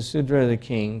 Zisudra the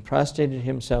king prostrated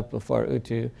himself before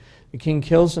Utu. The king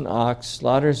kills an ox,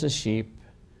 slaughters a sheep.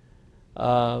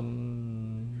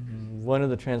 One of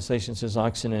the translations says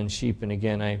oxen and sheep, and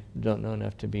again, I don't know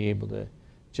enough to be able to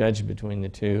judge between the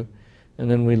two. And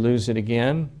then we lose it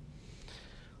again.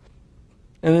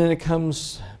 And then it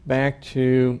comes back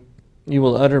to, you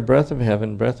will utter breath of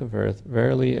heaven, breath of earth.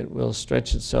 Verily it will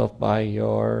stretch itself by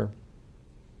your...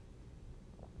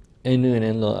 Anu and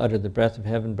Enlil uttered the breath of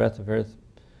heaven, breath of earth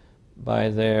by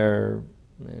their...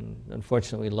 And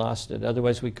unfortunately we lost it.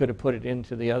 Otherwise we could have put it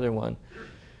into the other one.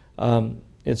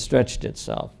 It stretched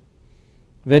itself.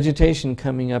 Vegetation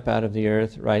coming up out of the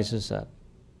earth rises up.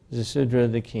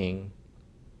 Zisudra the king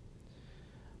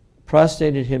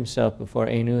prostrated himself before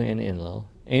Anu and Enlil.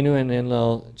 Anu and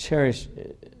Enlil cherished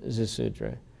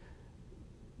Zisudra.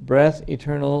 Breath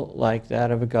eternal like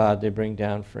that of a god they bring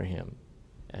down for him.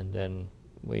 And then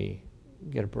we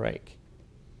get a break.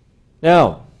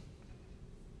 Now,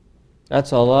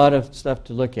 that's a lot of stuff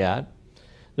to look at.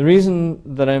 The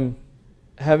reason that I'm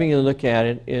having you look at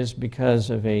it is because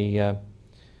of a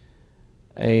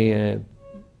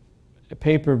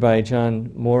paper by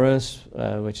John Morris,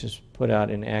 which is put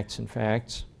out in Acts and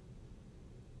Facts.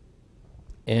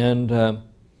 And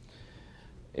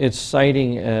it's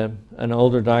citing an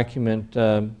older document,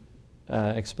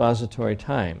 Expository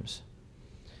Times.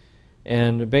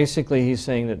 And basically he's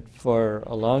saying that for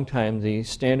a long time the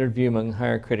standard view among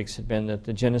higher critics had been that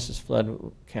the Genesis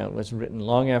flood account was written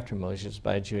long after Moses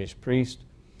by a Jewish priest.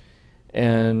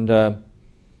 And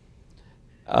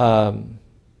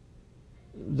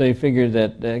they figured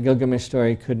that the Gilgamesh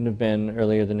story couldn't have been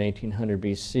earlier than 1800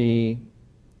 BC.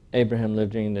 Abraham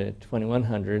lived during the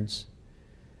 2100s.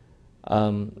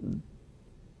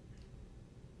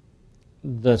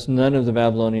 Thus, none of the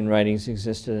Babylonian writings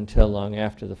existed until long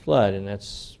after the flood, and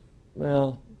that's,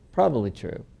 well, probably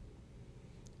true.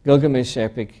 Gilgamesh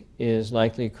epic is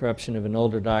likely a corruption of an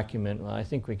older document. Well, I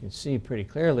think we can see pretty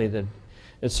clearly that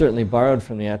it's certainly borrowed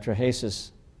from the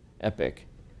Atra-Hasis epic.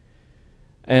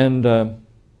 And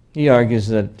he argues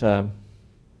that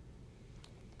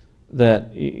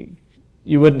that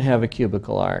you wouldn't have a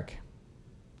cubical ark.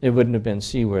 It wouldn't have been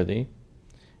seaworthy.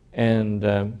 And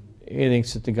he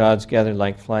thinks that the gods gathered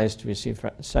like flies to receive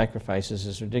sacrifices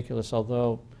is ridiculous,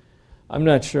 although I'm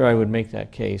not sure I would make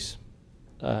that case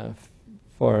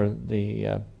for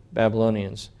the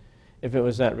Babylonians. If it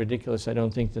was that ridiculous, I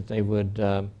don't think that they would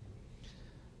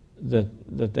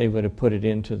that they would have put it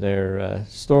into their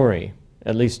story,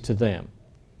 at least to them.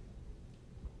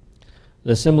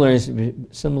 The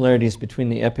similarities between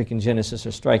the Epic and Genesis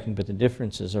are striking, but the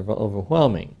differences are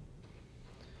overwhelming.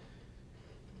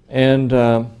 And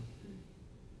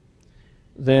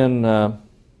then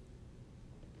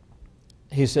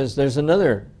he says there's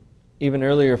another, even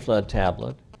earlier flood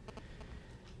tablet,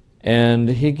 and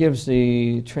he gives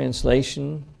the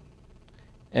translation,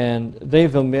 and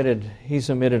he's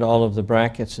omitted all of the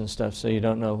brackets and stuff, so you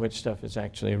don't know which stuff is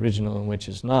actually original and which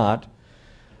is not.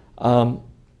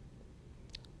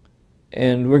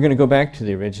 And we're going to go back to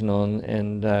the original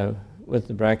and with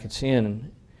the brackets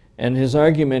in. And his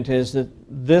argument is that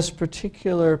this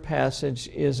particular passage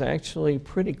is actually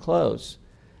pretty close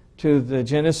to the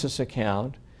Genesis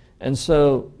account, and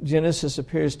so Genesis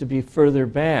appears to be further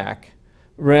back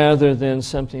rather than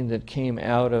something that came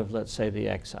out of, let's say, the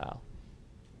exile.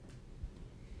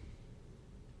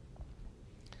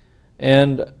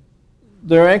 And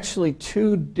there are actually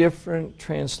two different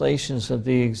translations of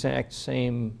the exact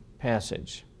same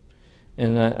passage.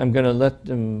 And I'm going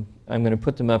to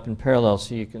put them up in parallel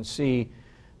so you can see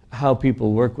how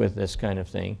people work with this kind of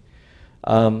thing.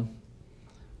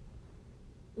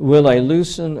 Will I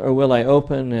loosen or will I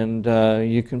open? And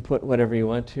you can put whatever you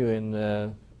want to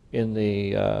in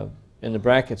the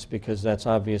brackets, because that's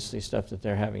obviously stuff that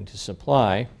they're having to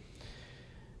supply.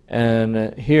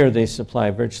 And here they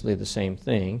supply virtually the same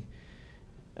thing.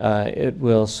 It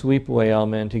will sweep away all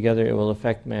men together. It will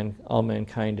affect all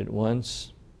mankind at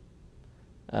once.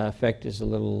 Affect is a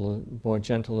little more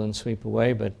gentle than sweep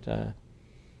away, but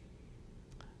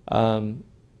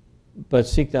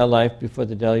seek thou life before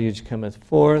the deluge cometh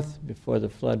forth, before the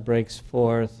flood breaks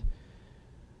forth.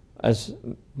 As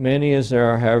many as there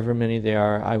are, however many they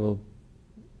are, I will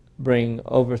bring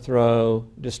overthrow,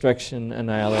 destruction,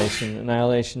 annihilation.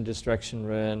 Annihilation, destruction,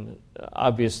 ruin.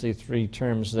 Obviously three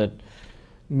terms that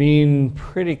mean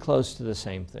pretty close to the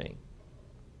same thing.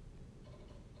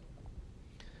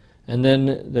 And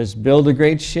then there's build a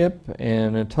great ship,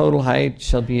 and a total height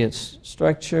shall be its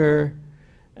structure.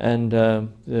 And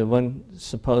the one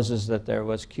supposes that there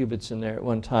was cubits in there at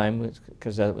one time,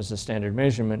 because that was the standard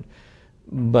measurement.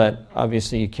 But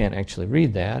obviously you can't actually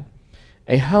read that.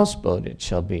 A houseboat it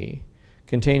shall be,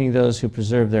 containing those who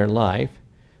preserve their life,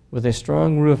 with a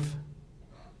strong roof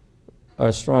or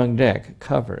a strong deck,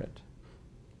 cover it.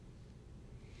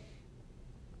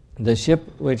 The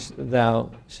ship which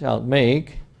thou shalt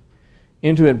make,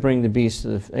 into it bring the beasts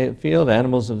of the field,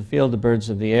 animals of the field, the birds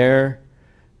of the air,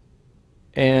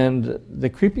 and the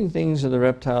creeping things of the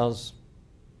reptiles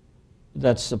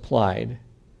that's supplied.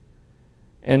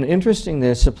 And interesting,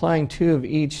 they're supplying two of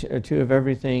each, or two of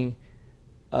everything,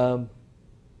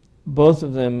 both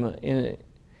of them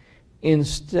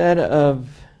instead of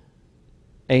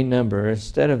a number,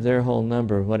 instead of their whole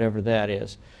number, whatever that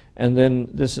is. And then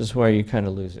this is where you kind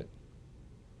of lose it.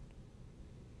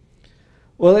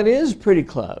 Well, it is pretty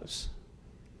close.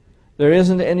 There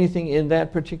isn't anything in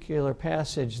that particular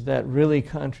passage that really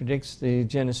contradicts the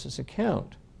Genesis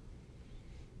account.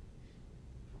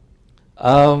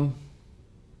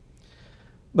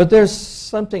 But there's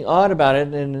something odd about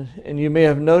it, and you may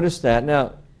have noticed that.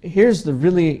 Now, here's the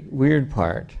really weird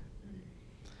part.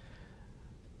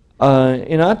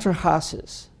 In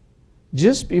Atra-Hasis,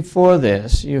 just before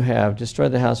this, you have destroy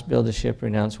the house, build a ship,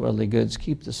 renounce worldly goods,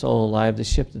 keep the soul alive, the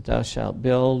ship that thou shalt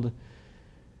build.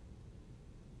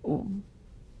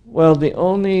 Well, the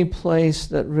only place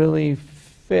that really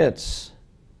fits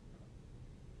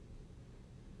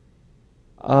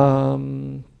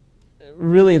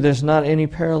really there's not any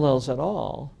parallels at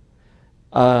all,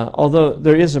 although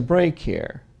there is a break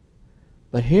here.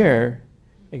 But here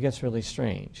it gets really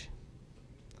strange.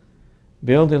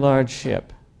 Build a large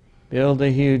ship, build a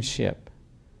huge ship.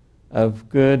 Of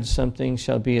good something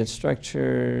shall be its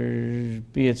structure,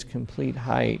 be its complete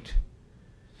height.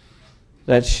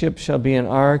 That ship shall be an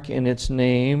ark, and its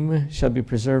name shall be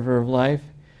preserver of life.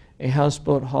 A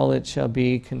houseboat hull it shall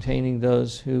be, containing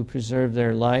those who preserve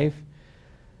their life.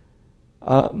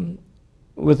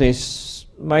 With a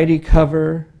mighty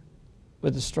cover,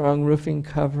 with a strong roofing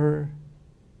cover.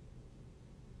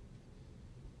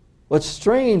 What's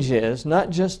strange is not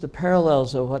just the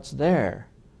parallels of what's there,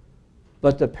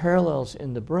 but the parallels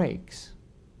in the breaks.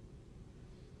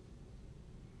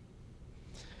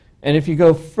 And if you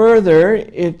go further,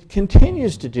 it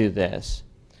continues to do this.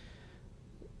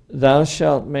 Thou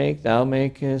shalt make, thou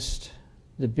makest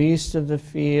the beasts of the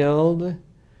field,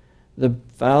 the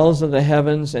fowls of the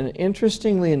heavens, and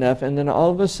interestingly enough, and then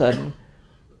all of a sudden,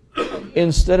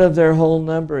 instead of their whole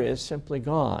number is simply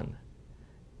gone,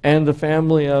 and the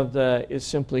family of the is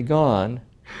simply gone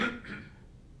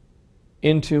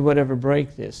into whatever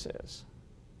break this is.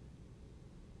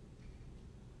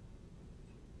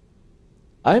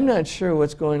 I'm not sure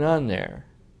what's going on there.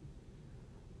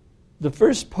 The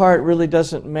first part really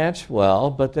doesn't match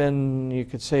well, but then you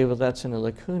could say, well, that's in a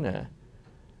lacuna.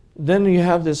 Then you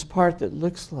have this part that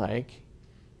looks like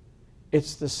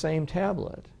it's the same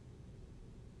tablet.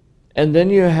 And then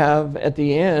you have, at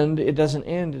the end, it doesn't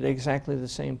end at exactly the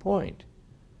same point.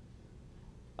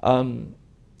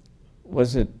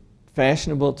 Was it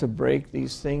fashionable to break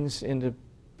these things into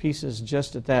pieces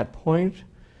just at that point?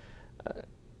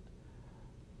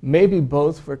 Maybe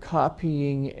both were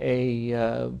copying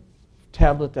a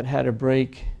tablet that had a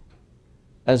break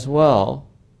as well,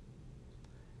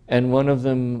 and one of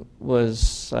them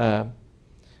was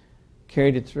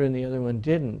carried it through and the other one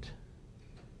didn't.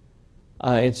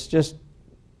 It's just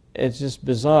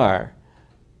bizarre.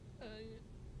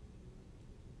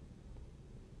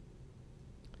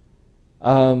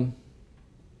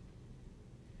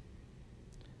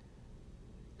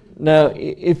 Now,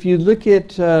 if you look at,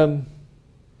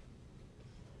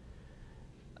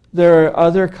 there are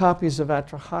other copies of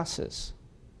Atra-Hasis,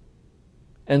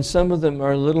 and some of them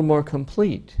are a little more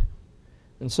complete.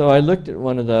 And so I looked at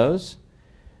one of those,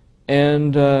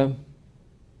 and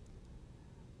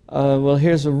well,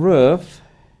 here's a roof.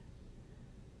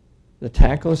 The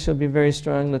tackle shall be very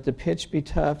strong. Let the pitch be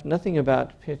tough. Nothing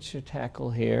about pitch or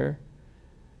tackle here.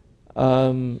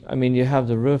 I mean, you have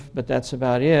the roof, but that's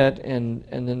about it. And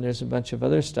then there's a bunch of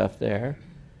other stuff there.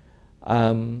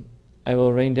 I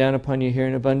will rain down upon you here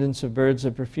an abundance of birds,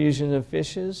 a profusion of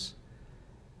fishes.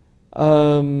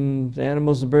 The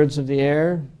animals, the birds of the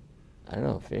air. I don't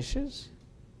know, fishes?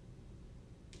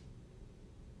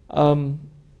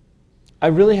 I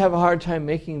really have a hard time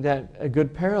making that a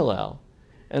good parallel.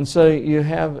 And so you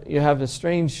have a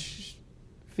strange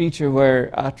feature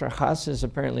where Atra-Hasis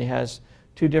apparently has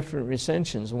two different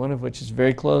recensions, one of which is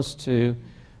very close to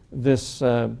this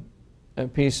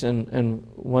piece and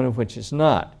one of which is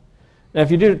not. Now,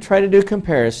 if you try to do a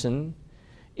comparison,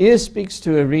 Ea speaks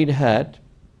to a reed hut.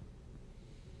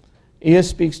 Ea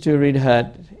speaks to a reed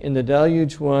hut. In the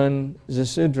Deluge one,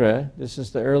 Zasudra, this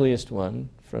is the earliest one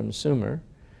from Sumer,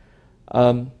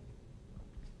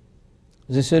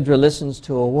 Zasudra listens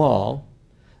to a wall.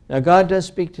 Now, God does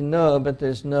speak to Noah, but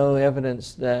there's no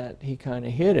evidence that he kind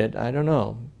of hid it. I don't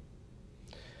know.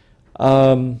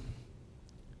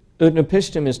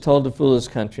 Utnapishtim is told to fool his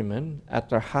countrymen.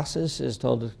 Atra-Hasis is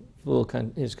told to fool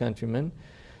his countrymen.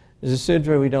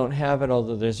 Zasudra, we don't have it,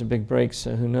 although there's a big break,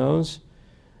 so who knows.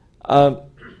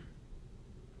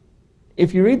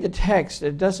 If you read the text,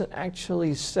 it doesn't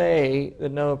actually say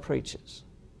that Noah preaches.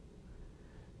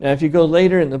 Now, if you go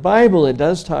later in the Bible, it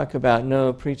does talk about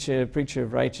Noah, preacher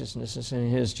of righteousness in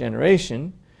his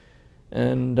generation.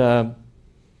 And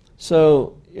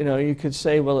so, you could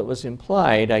say, well, it was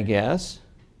implied, I guess.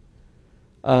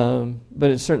 But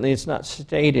it's not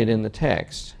stated in the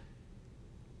text.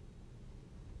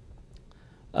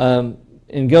 In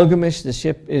Gilgamesh, the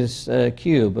ship is a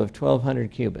cube of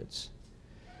 1,200 cubits.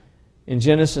 In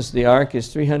Genesis, the ark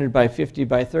is 300 by 50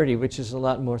 by 30, which is a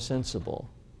lot more sensible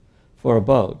for a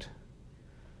boat.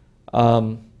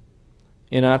 In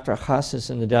Atra-Hasis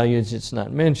and the Deluge, it's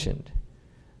not mentioned.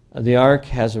 The ark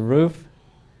has a roof.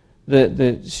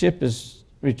 The ship is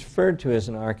referred to as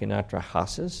an ark in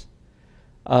Atra-Hasis.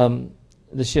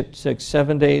 The ship took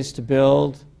 7 days to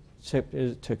build. The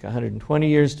ship took 120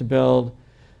 years to build.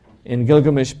 In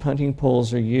Gilgamesh, punting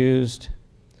poles are used.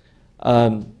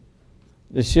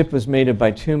 The ship was made of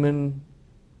bitumen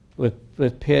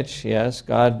with pitch, yes.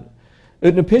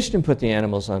 Utnapishtim put the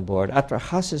animals on board.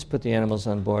 Atra-Hasis put the animals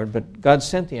on board, but God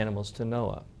sent the animals to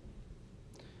Noah.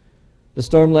 The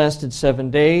storm lasted 7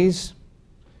 days.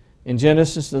 In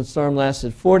Genesis, the storm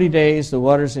lasted 40 days. The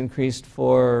waters increased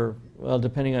for, well,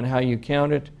 depending on how you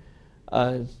count it,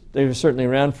 they were certainly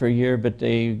around for a year, but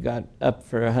they got up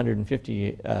for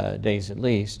 150 days at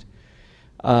least.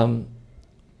 Then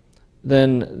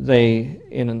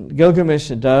in Gilgamesh,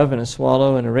 a dove and a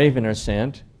swallow and a raven are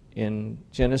sent. In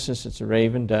Genesis, it's a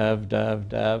raven, dove, dove,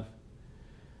 dove.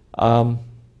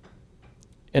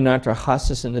 In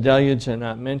Atra-Hasis and the Deluge are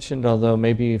not mentioned, although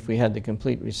maybe if we had the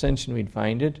complete recension, we'd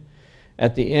find it.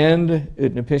 At the end,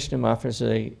 Utnapishtim offers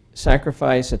a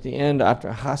sacrifice. At the end,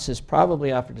 Atra-Hasis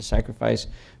probably offered a sacrifice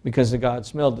because the god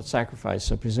smelled the sacrifice,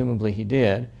 so presumably he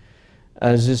did.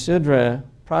 Zasudra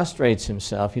prostrates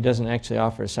himself. He doesn't actually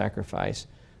offer a sacrifice.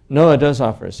 Noah does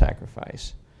offer a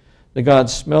sacrifice. The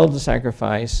gods smelled the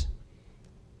sacrifice.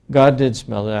 God did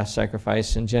smell the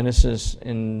sacrifice. In Genesis,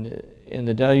 in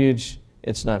the Deluge,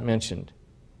 it's not mentioned.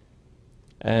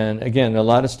 And again, a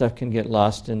lot of stuff can get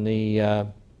lost in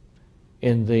the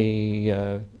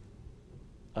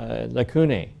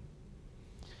lacunae.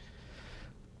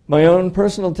 My own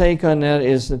personal take on that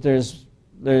is that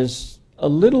there's a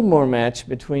little more match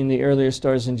between the earlier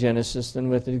stories in Genesis than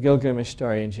with the Gilgamesh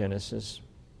story in Genesis,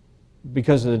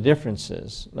 because of the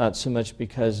differences, not so much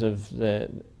because of the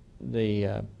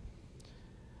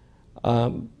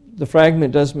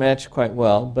fragment does match quite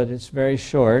well, but it's very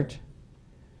short.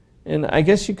 And I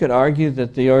guess you could argue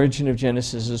that the origin of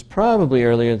Genesis is probably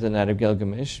earlier than that of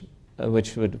Gilgamesh,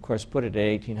 which would, of course, put it at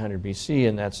 1800 BC,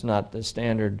 and that's not the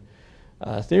standard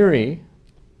theory,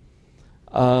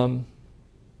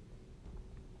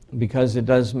 because it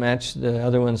does match the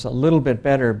other ones a little bit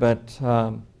better, but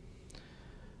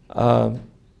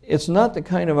it's not the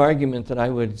kind of argument that I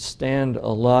would stand a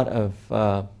lot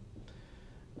of,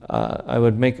 I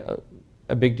would make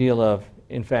a big deal of,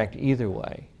 in fact, either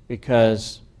way,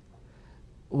 because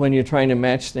when you're trying to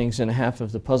match things and half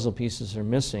of the puzzle pieces are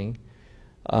missing,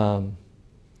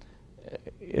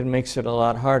 it makes it a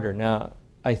lot harder. Now,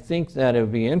 I think that it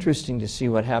would be interesting to see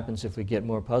what happens if we get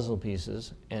more puzzle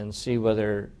pieces and see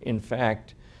whether, in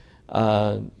fact,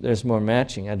 there's more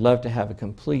matching. I'd love to have a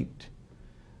complete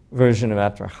version of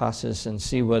Atra-Hasis and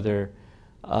see whether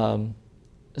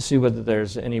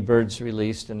there's any birds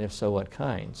released, and if so, what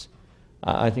kinds.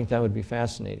 I think that would be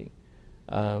fascinating.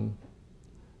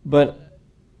 But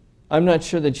I'm not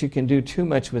sure that you can do too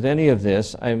much with any of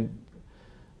this. I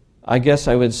guess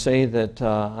I would say that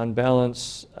on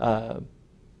balance,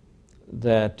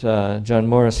 that John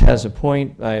Morris has a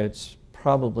point. It's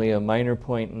probably a minor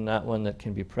point and not one that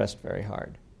can be pressed very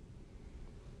hard.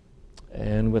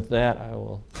 And with that, I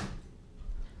will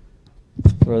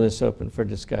throw this open for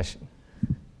discussion.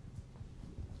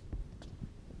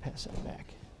 Pass that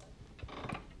back.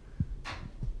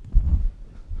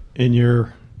 In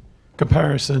your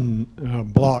comparison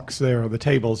blocks there, the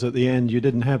tables at the end, you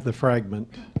didn't have the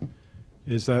fragment.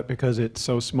 Is that because it's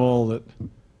so small that...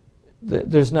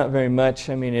 There's not very much.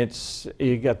 I mean,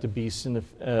 you got the beast in the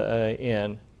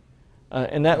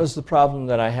and that was the problem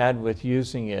that I had with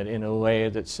using it in a way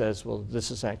that says, well, this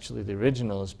is actually the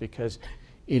original, is because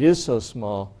it is so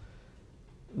small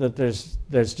that there's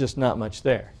just not much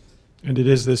there. And it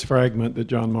is this fragment that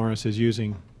John Morris is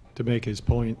using to make his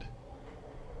point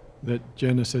that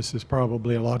Genesis is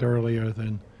probably a lot earlier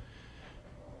than...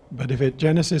 But if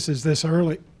Genesis is this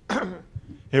early,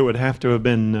 it would have to have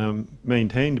been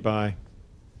maintained by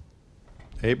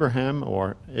Abraham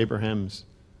or Abraham's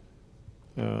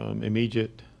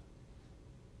immediate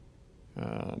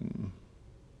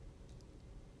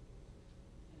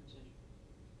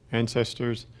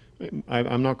ancestors.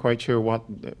 I'm not quite sure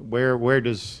where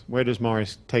does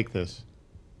Morris take this,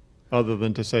 other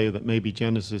than to say that maybe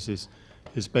Genesis is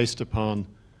based upon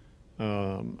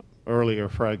earlier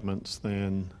fragments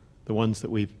than the ones that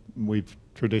we've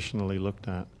traditionally looked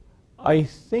at. I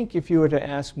think if you were to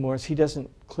ask Morris, he doesn't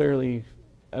clearly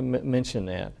mention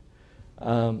that.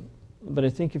 But I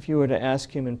think if you were to ask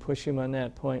him and push him on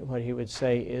that point, what he would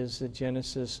say is that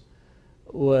Genesis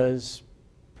was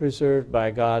preserved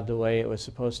by God the way it was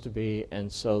supposed to be, and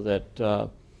so that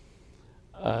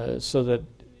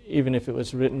even if it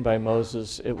was written by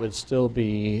Moses, it would still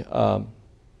be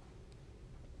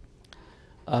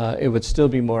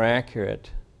more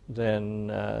accurate than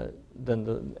the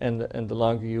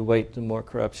longer you wait, the more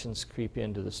corruptions creep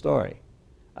into the story.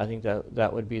 I think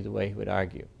that would be the way he would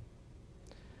argue.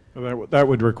 Well, that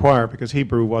would require, because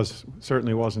Hebrew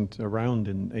certainly wasn't around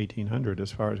in 1800 as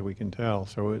far as we can tell,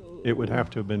 so it would have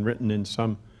to have been written in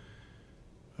some...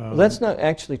 well, that's not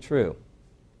actually true.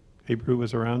 Hebrew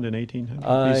was around in 1800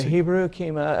 BC? Hebrew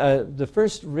came out, the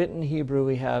first written Hebrew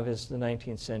we have is the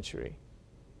 19th century.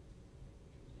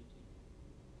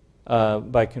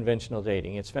 By conventional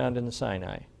dating. It's found in the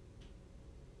Sinai.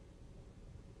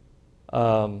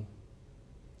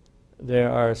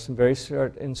 There are some very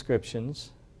short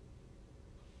inscriptions,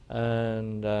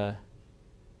 and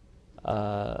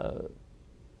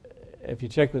if you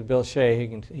check with Bill Shea, he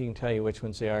can tell you which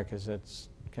ones they are, because that's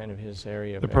kind of his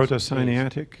area of expertise. The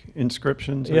Proto-Sinaitic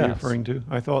inscriptions are you referring to?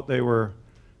 I thought they were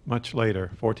much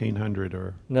later, 1400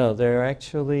 or... No, they're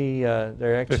actually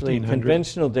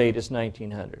conventional date is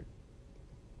 1900.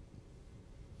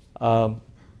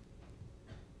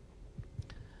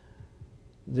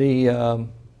 The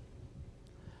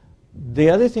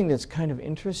other thing that's kind of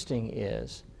interesting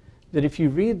is that if you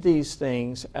read these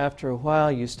things, after a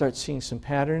while you start seeing some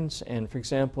patterns. And for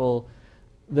example,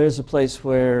 there's a place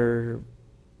where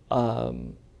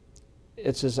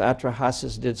it says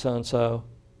Atra-Hasis did so-and-so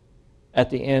at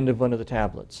the end of one of the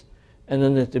tablets. And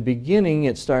then at the beginning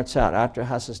it starts out,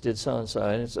 Atra-Hasis did so-and-so,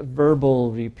 and it's a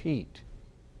verbal repeat.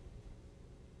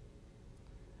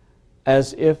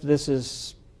 As if this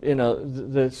is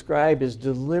the scribe is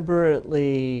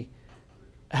deliberately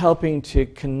helping to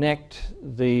connect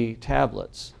the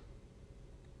tablets.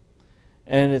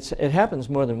 And it happens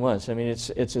more than once. I mean,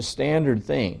 it's a standard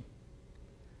thing.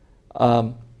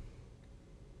 One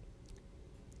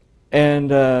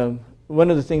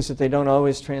of the things that they don't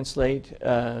always translate,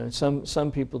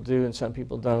 some people do and some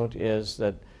people don't, is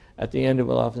that at the end it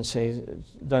will often say,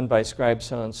 done by scribe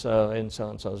so-and-so in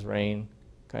so-and-so's reign,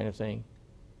 kind of thing.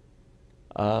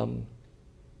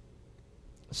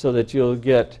 So that you'll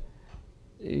get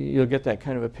that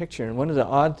kind of a picture. And one of the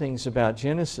odd things about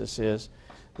Genesis is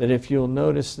that if you'll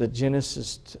notice that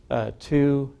Genesis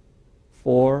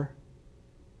 2:4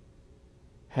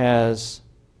 has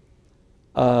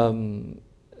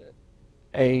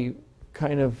a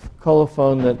kind of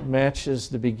colophon that matches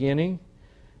the beginning,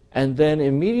 and then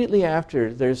immediately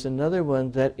after there's another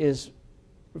one that is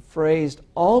phrased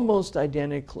almost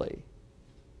identically.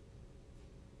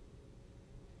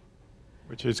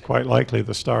 Which is quite likely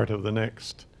the start of the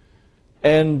next.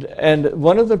 And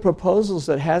one of the proposals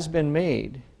that has been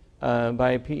made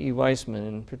by P.E. Weissman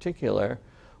in particular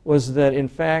was that in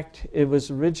fact it was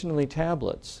originally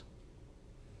tablets,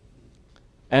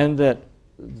 and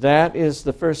that is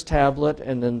the first tablet,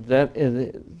 and then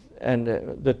the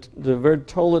word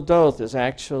Toledoth is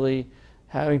actually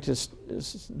having to.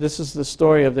 This is the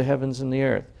story of the heavens and the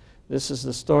earth. This is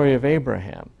the story of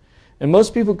Abraham. And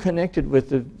most people connected with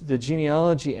the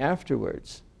genealogy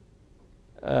afterwards.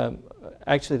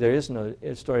 Actually, there is no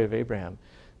story of Abraham.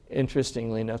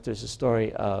 Interestingly enough, there's a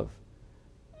story of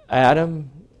Adam.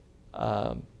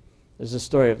 There's a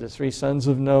story of the 3 sons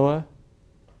of Noah.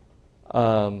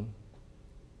 And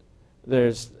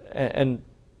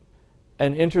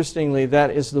interestingly, that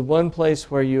is the one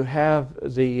place where you have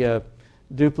the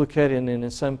duplicate and in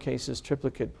some cases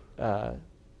triplicate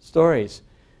stories.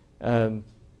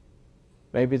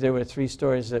 Maybe there were 3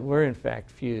 stories that were in fact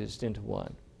fused into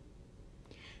one.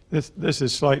 This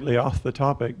is slightly off the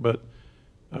topic, but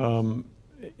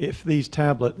if the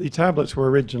tablets were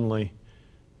originally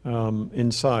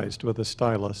incised with a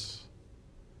stylus,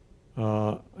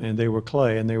 and they were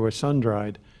clay and they were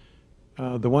sun-dried,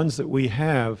 the ones that we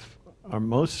have are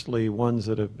mostly ones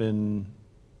that have been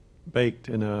baked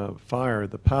in a fire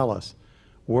at the palace.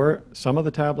 Were some of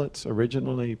the tablets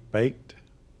originally baked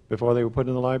before they were put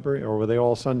in the library, or were they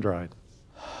all sun-dried?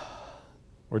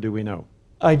 Or do we know?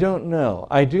 I don't know.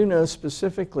 I do know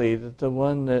specifically that the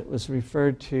one that was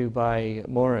referred to by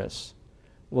Morris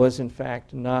was in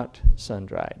fact not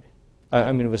sun-dried.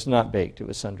 I mean, it was not baked, it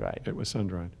was sun-dried. It was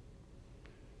sun-dried.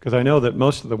 Because I know that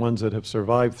most of the ones that have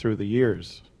survived through the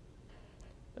years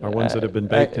are ones that have been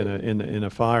baked in a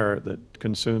fire that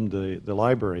consumed the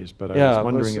libraries. But I was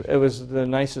wondering if... it was the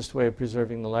nicest way of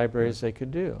preserving the libraries they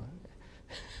could do.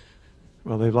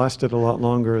 Well, they've lasted a lot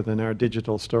longer than our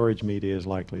digital storage media is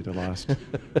likely to last.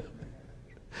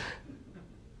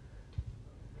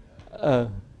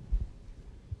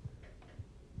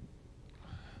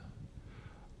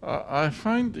 I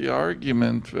find the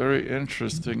argument very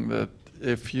interesting that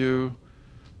if you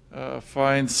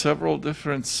find several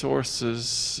different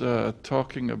sources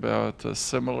talking about a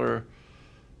similar,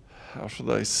 how should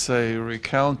I say,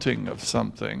 recounting of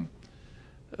something,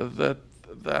 that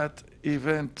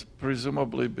event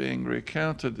presumably being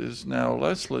recounted is now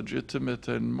less legitimate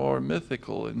and more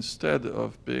mythical instead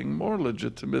of being more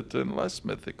legitimate and less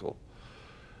mythical,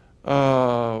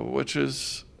 which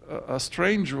is a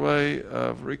strange way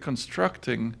of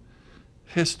reconstructing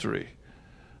history.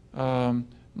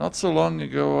 Not so long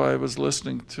ago, I was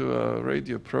listening to a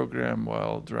radio program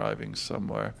while driving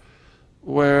somewhere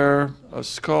where a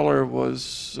scholar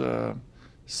was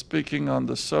speaking on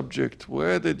the subject,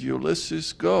 where did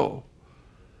Ulysses go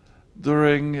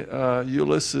during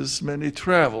Ulysses' many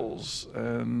travels,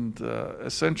 and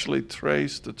essentially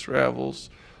traced the travels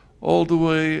all the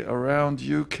way around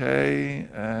UK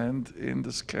and in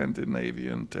the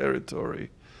Scandinavian territory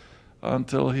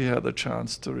until he had a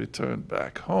chance to return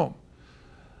back home,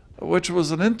 which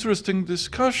was an interesting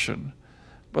discussion.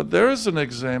 But there is an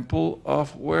example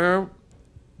of where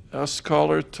a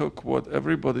scholar took what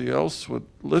everybody else would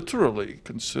literally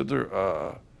consider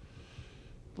a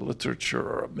literature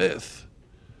or a myth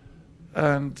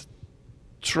and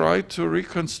tried to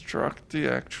reconstruct the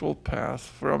actual path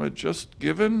from it, just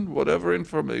given whatever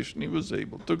information he was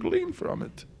able to glean from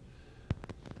it.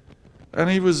 And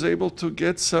he was able to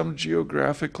get some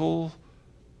geographical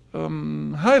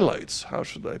highlights, how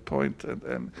should I point,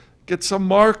 and get some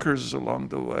markers along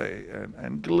the way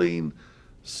and glean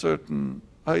certain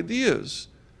ideas.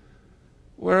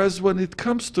 Whereas when it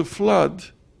comes to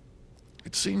flood,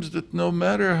 it seems that no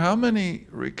matter how many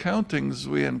recountings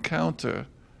we encounter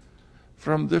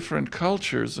from different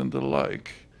cultures and the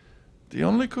like, the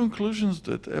only conclusions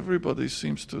that everybody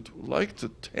seems to like to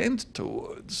tend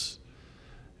towards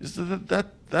is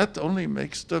that only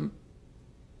makes the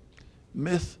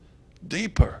myth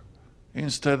deeper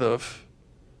instead of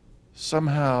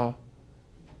somehow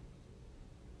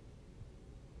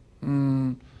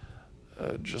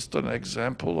just an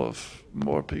example of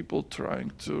more people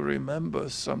trying to remember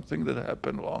something that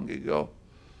happened long ago.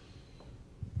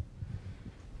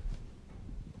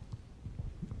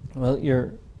 Well,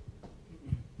 you're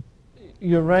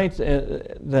right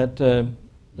that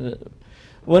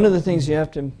one of the things you have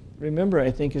to remember,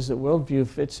 I think, is that worldview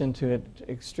fits into it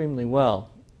extremely well.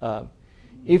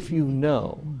 If you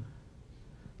know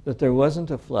that there wasn't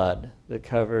a flood that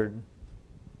covered,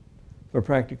 for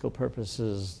practical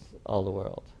purposes, all the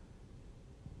world,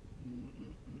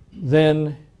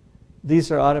 then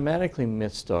these are automatically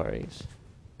myth stories.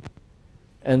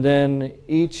 And then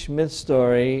each myth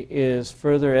story is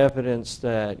further evidence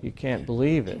that you can't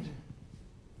believe it.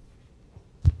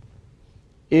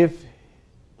 If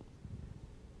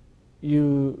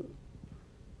you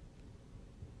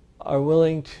are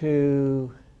willing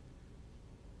to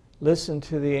listen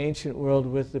to the ancient world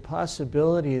with the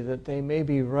possibility that they may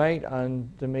be right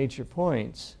on the major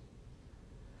points,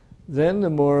 then the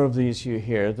more of these you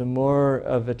hear, the more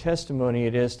of a testimony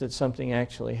it is that something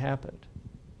actually happened.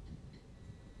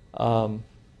 And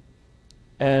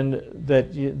that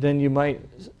then you might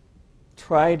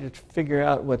try to figure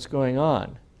out what's going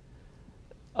on.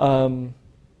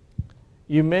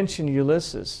 You mentioned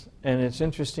Ulysses, and it's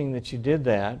interesting that you did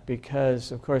that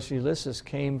because, of course, Ulysses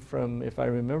came from, if I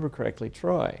remember correctly,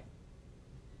 Troy.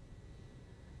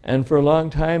 And for a long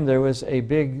time there was a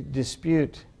big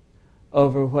dispute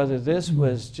over whether this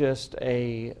was just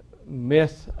a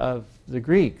myth of the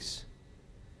Greeks.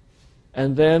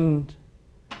 And then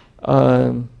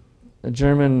a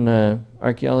German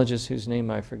archaeologist whose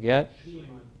name I forget,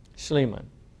 Schliemann,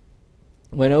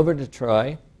 went over to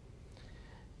Troy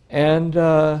and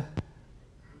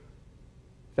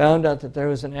found out that there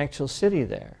was an actual city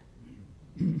there.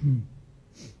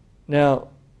 Now,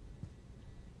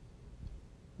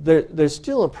 there's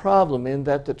still a problem in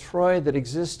that the Troy that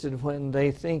existed when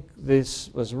they think this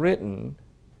was written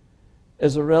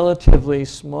is a relatively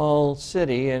small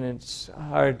city, and it's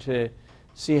hard to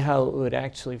see how it would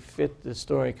actually fit the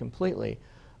story completely.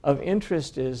 Of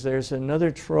interest is there's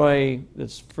another Troy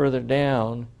that's further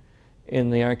down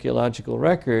in the archaeological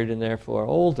record, and therefore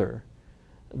older,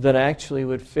 that actually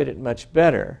would fit it much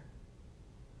better.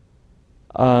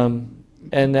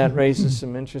 And that raises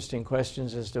some interesting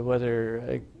questions as to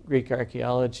whether Greek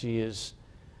archaeology is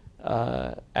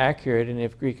accurate, and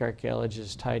if Greek archaeology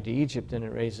is tied to Egypt, then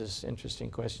it raises interesting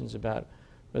questions about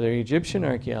whether Egyptian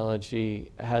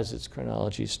archaeology has its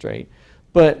chronology straight.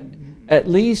 But at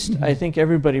least I think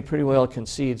everybody pretty well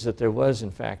concedes that there was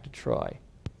in fact a Troy.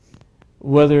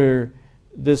 Whether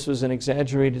this was an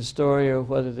exaggerated story or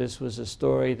whether this was a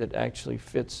story that actually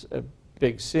fits a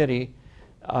big city,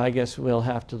 I guess we'll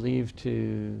have to leave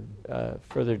to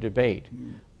further debate.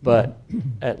 But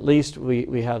at least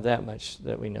we have that much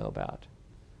that we know about.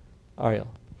 Ariel.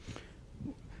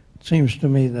 It seems to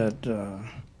me that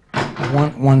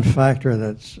one factor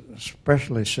that's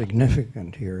especially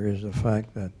significant here is the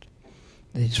fact that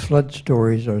these flood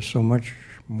stories are so much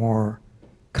more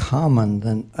common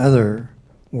than other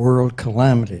world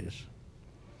calamities.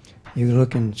 You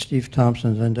look in Steve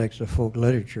Thompson's Index of Folk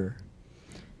Literature,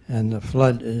 and the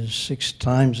flood is 6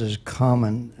 times as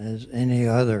common as any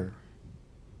other,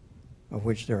 of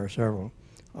which there are several,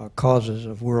 causes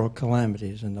of world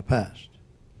calamities in the past.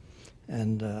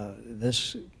 And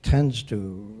this tends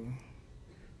to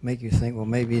make you think, well,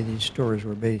 maybe these stories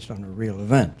were based on a real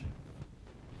event.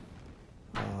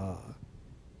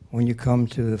 When you come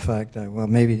to the fact that, well,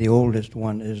 maybe the oldest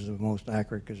one is the most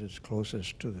accurate because it's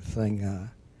closest to the thing,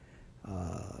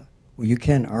 well, you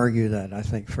can argue that, I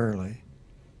think, fairly,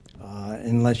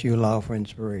 unless you allow for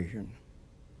inspiration.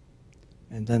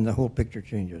 And then the whole picture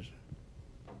changes.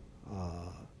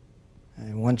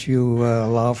 And once you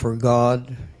allow for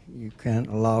God, you can't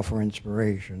allow for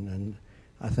inspiration. And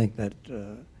I think that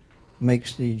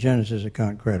makes the Genesis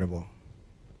account credible.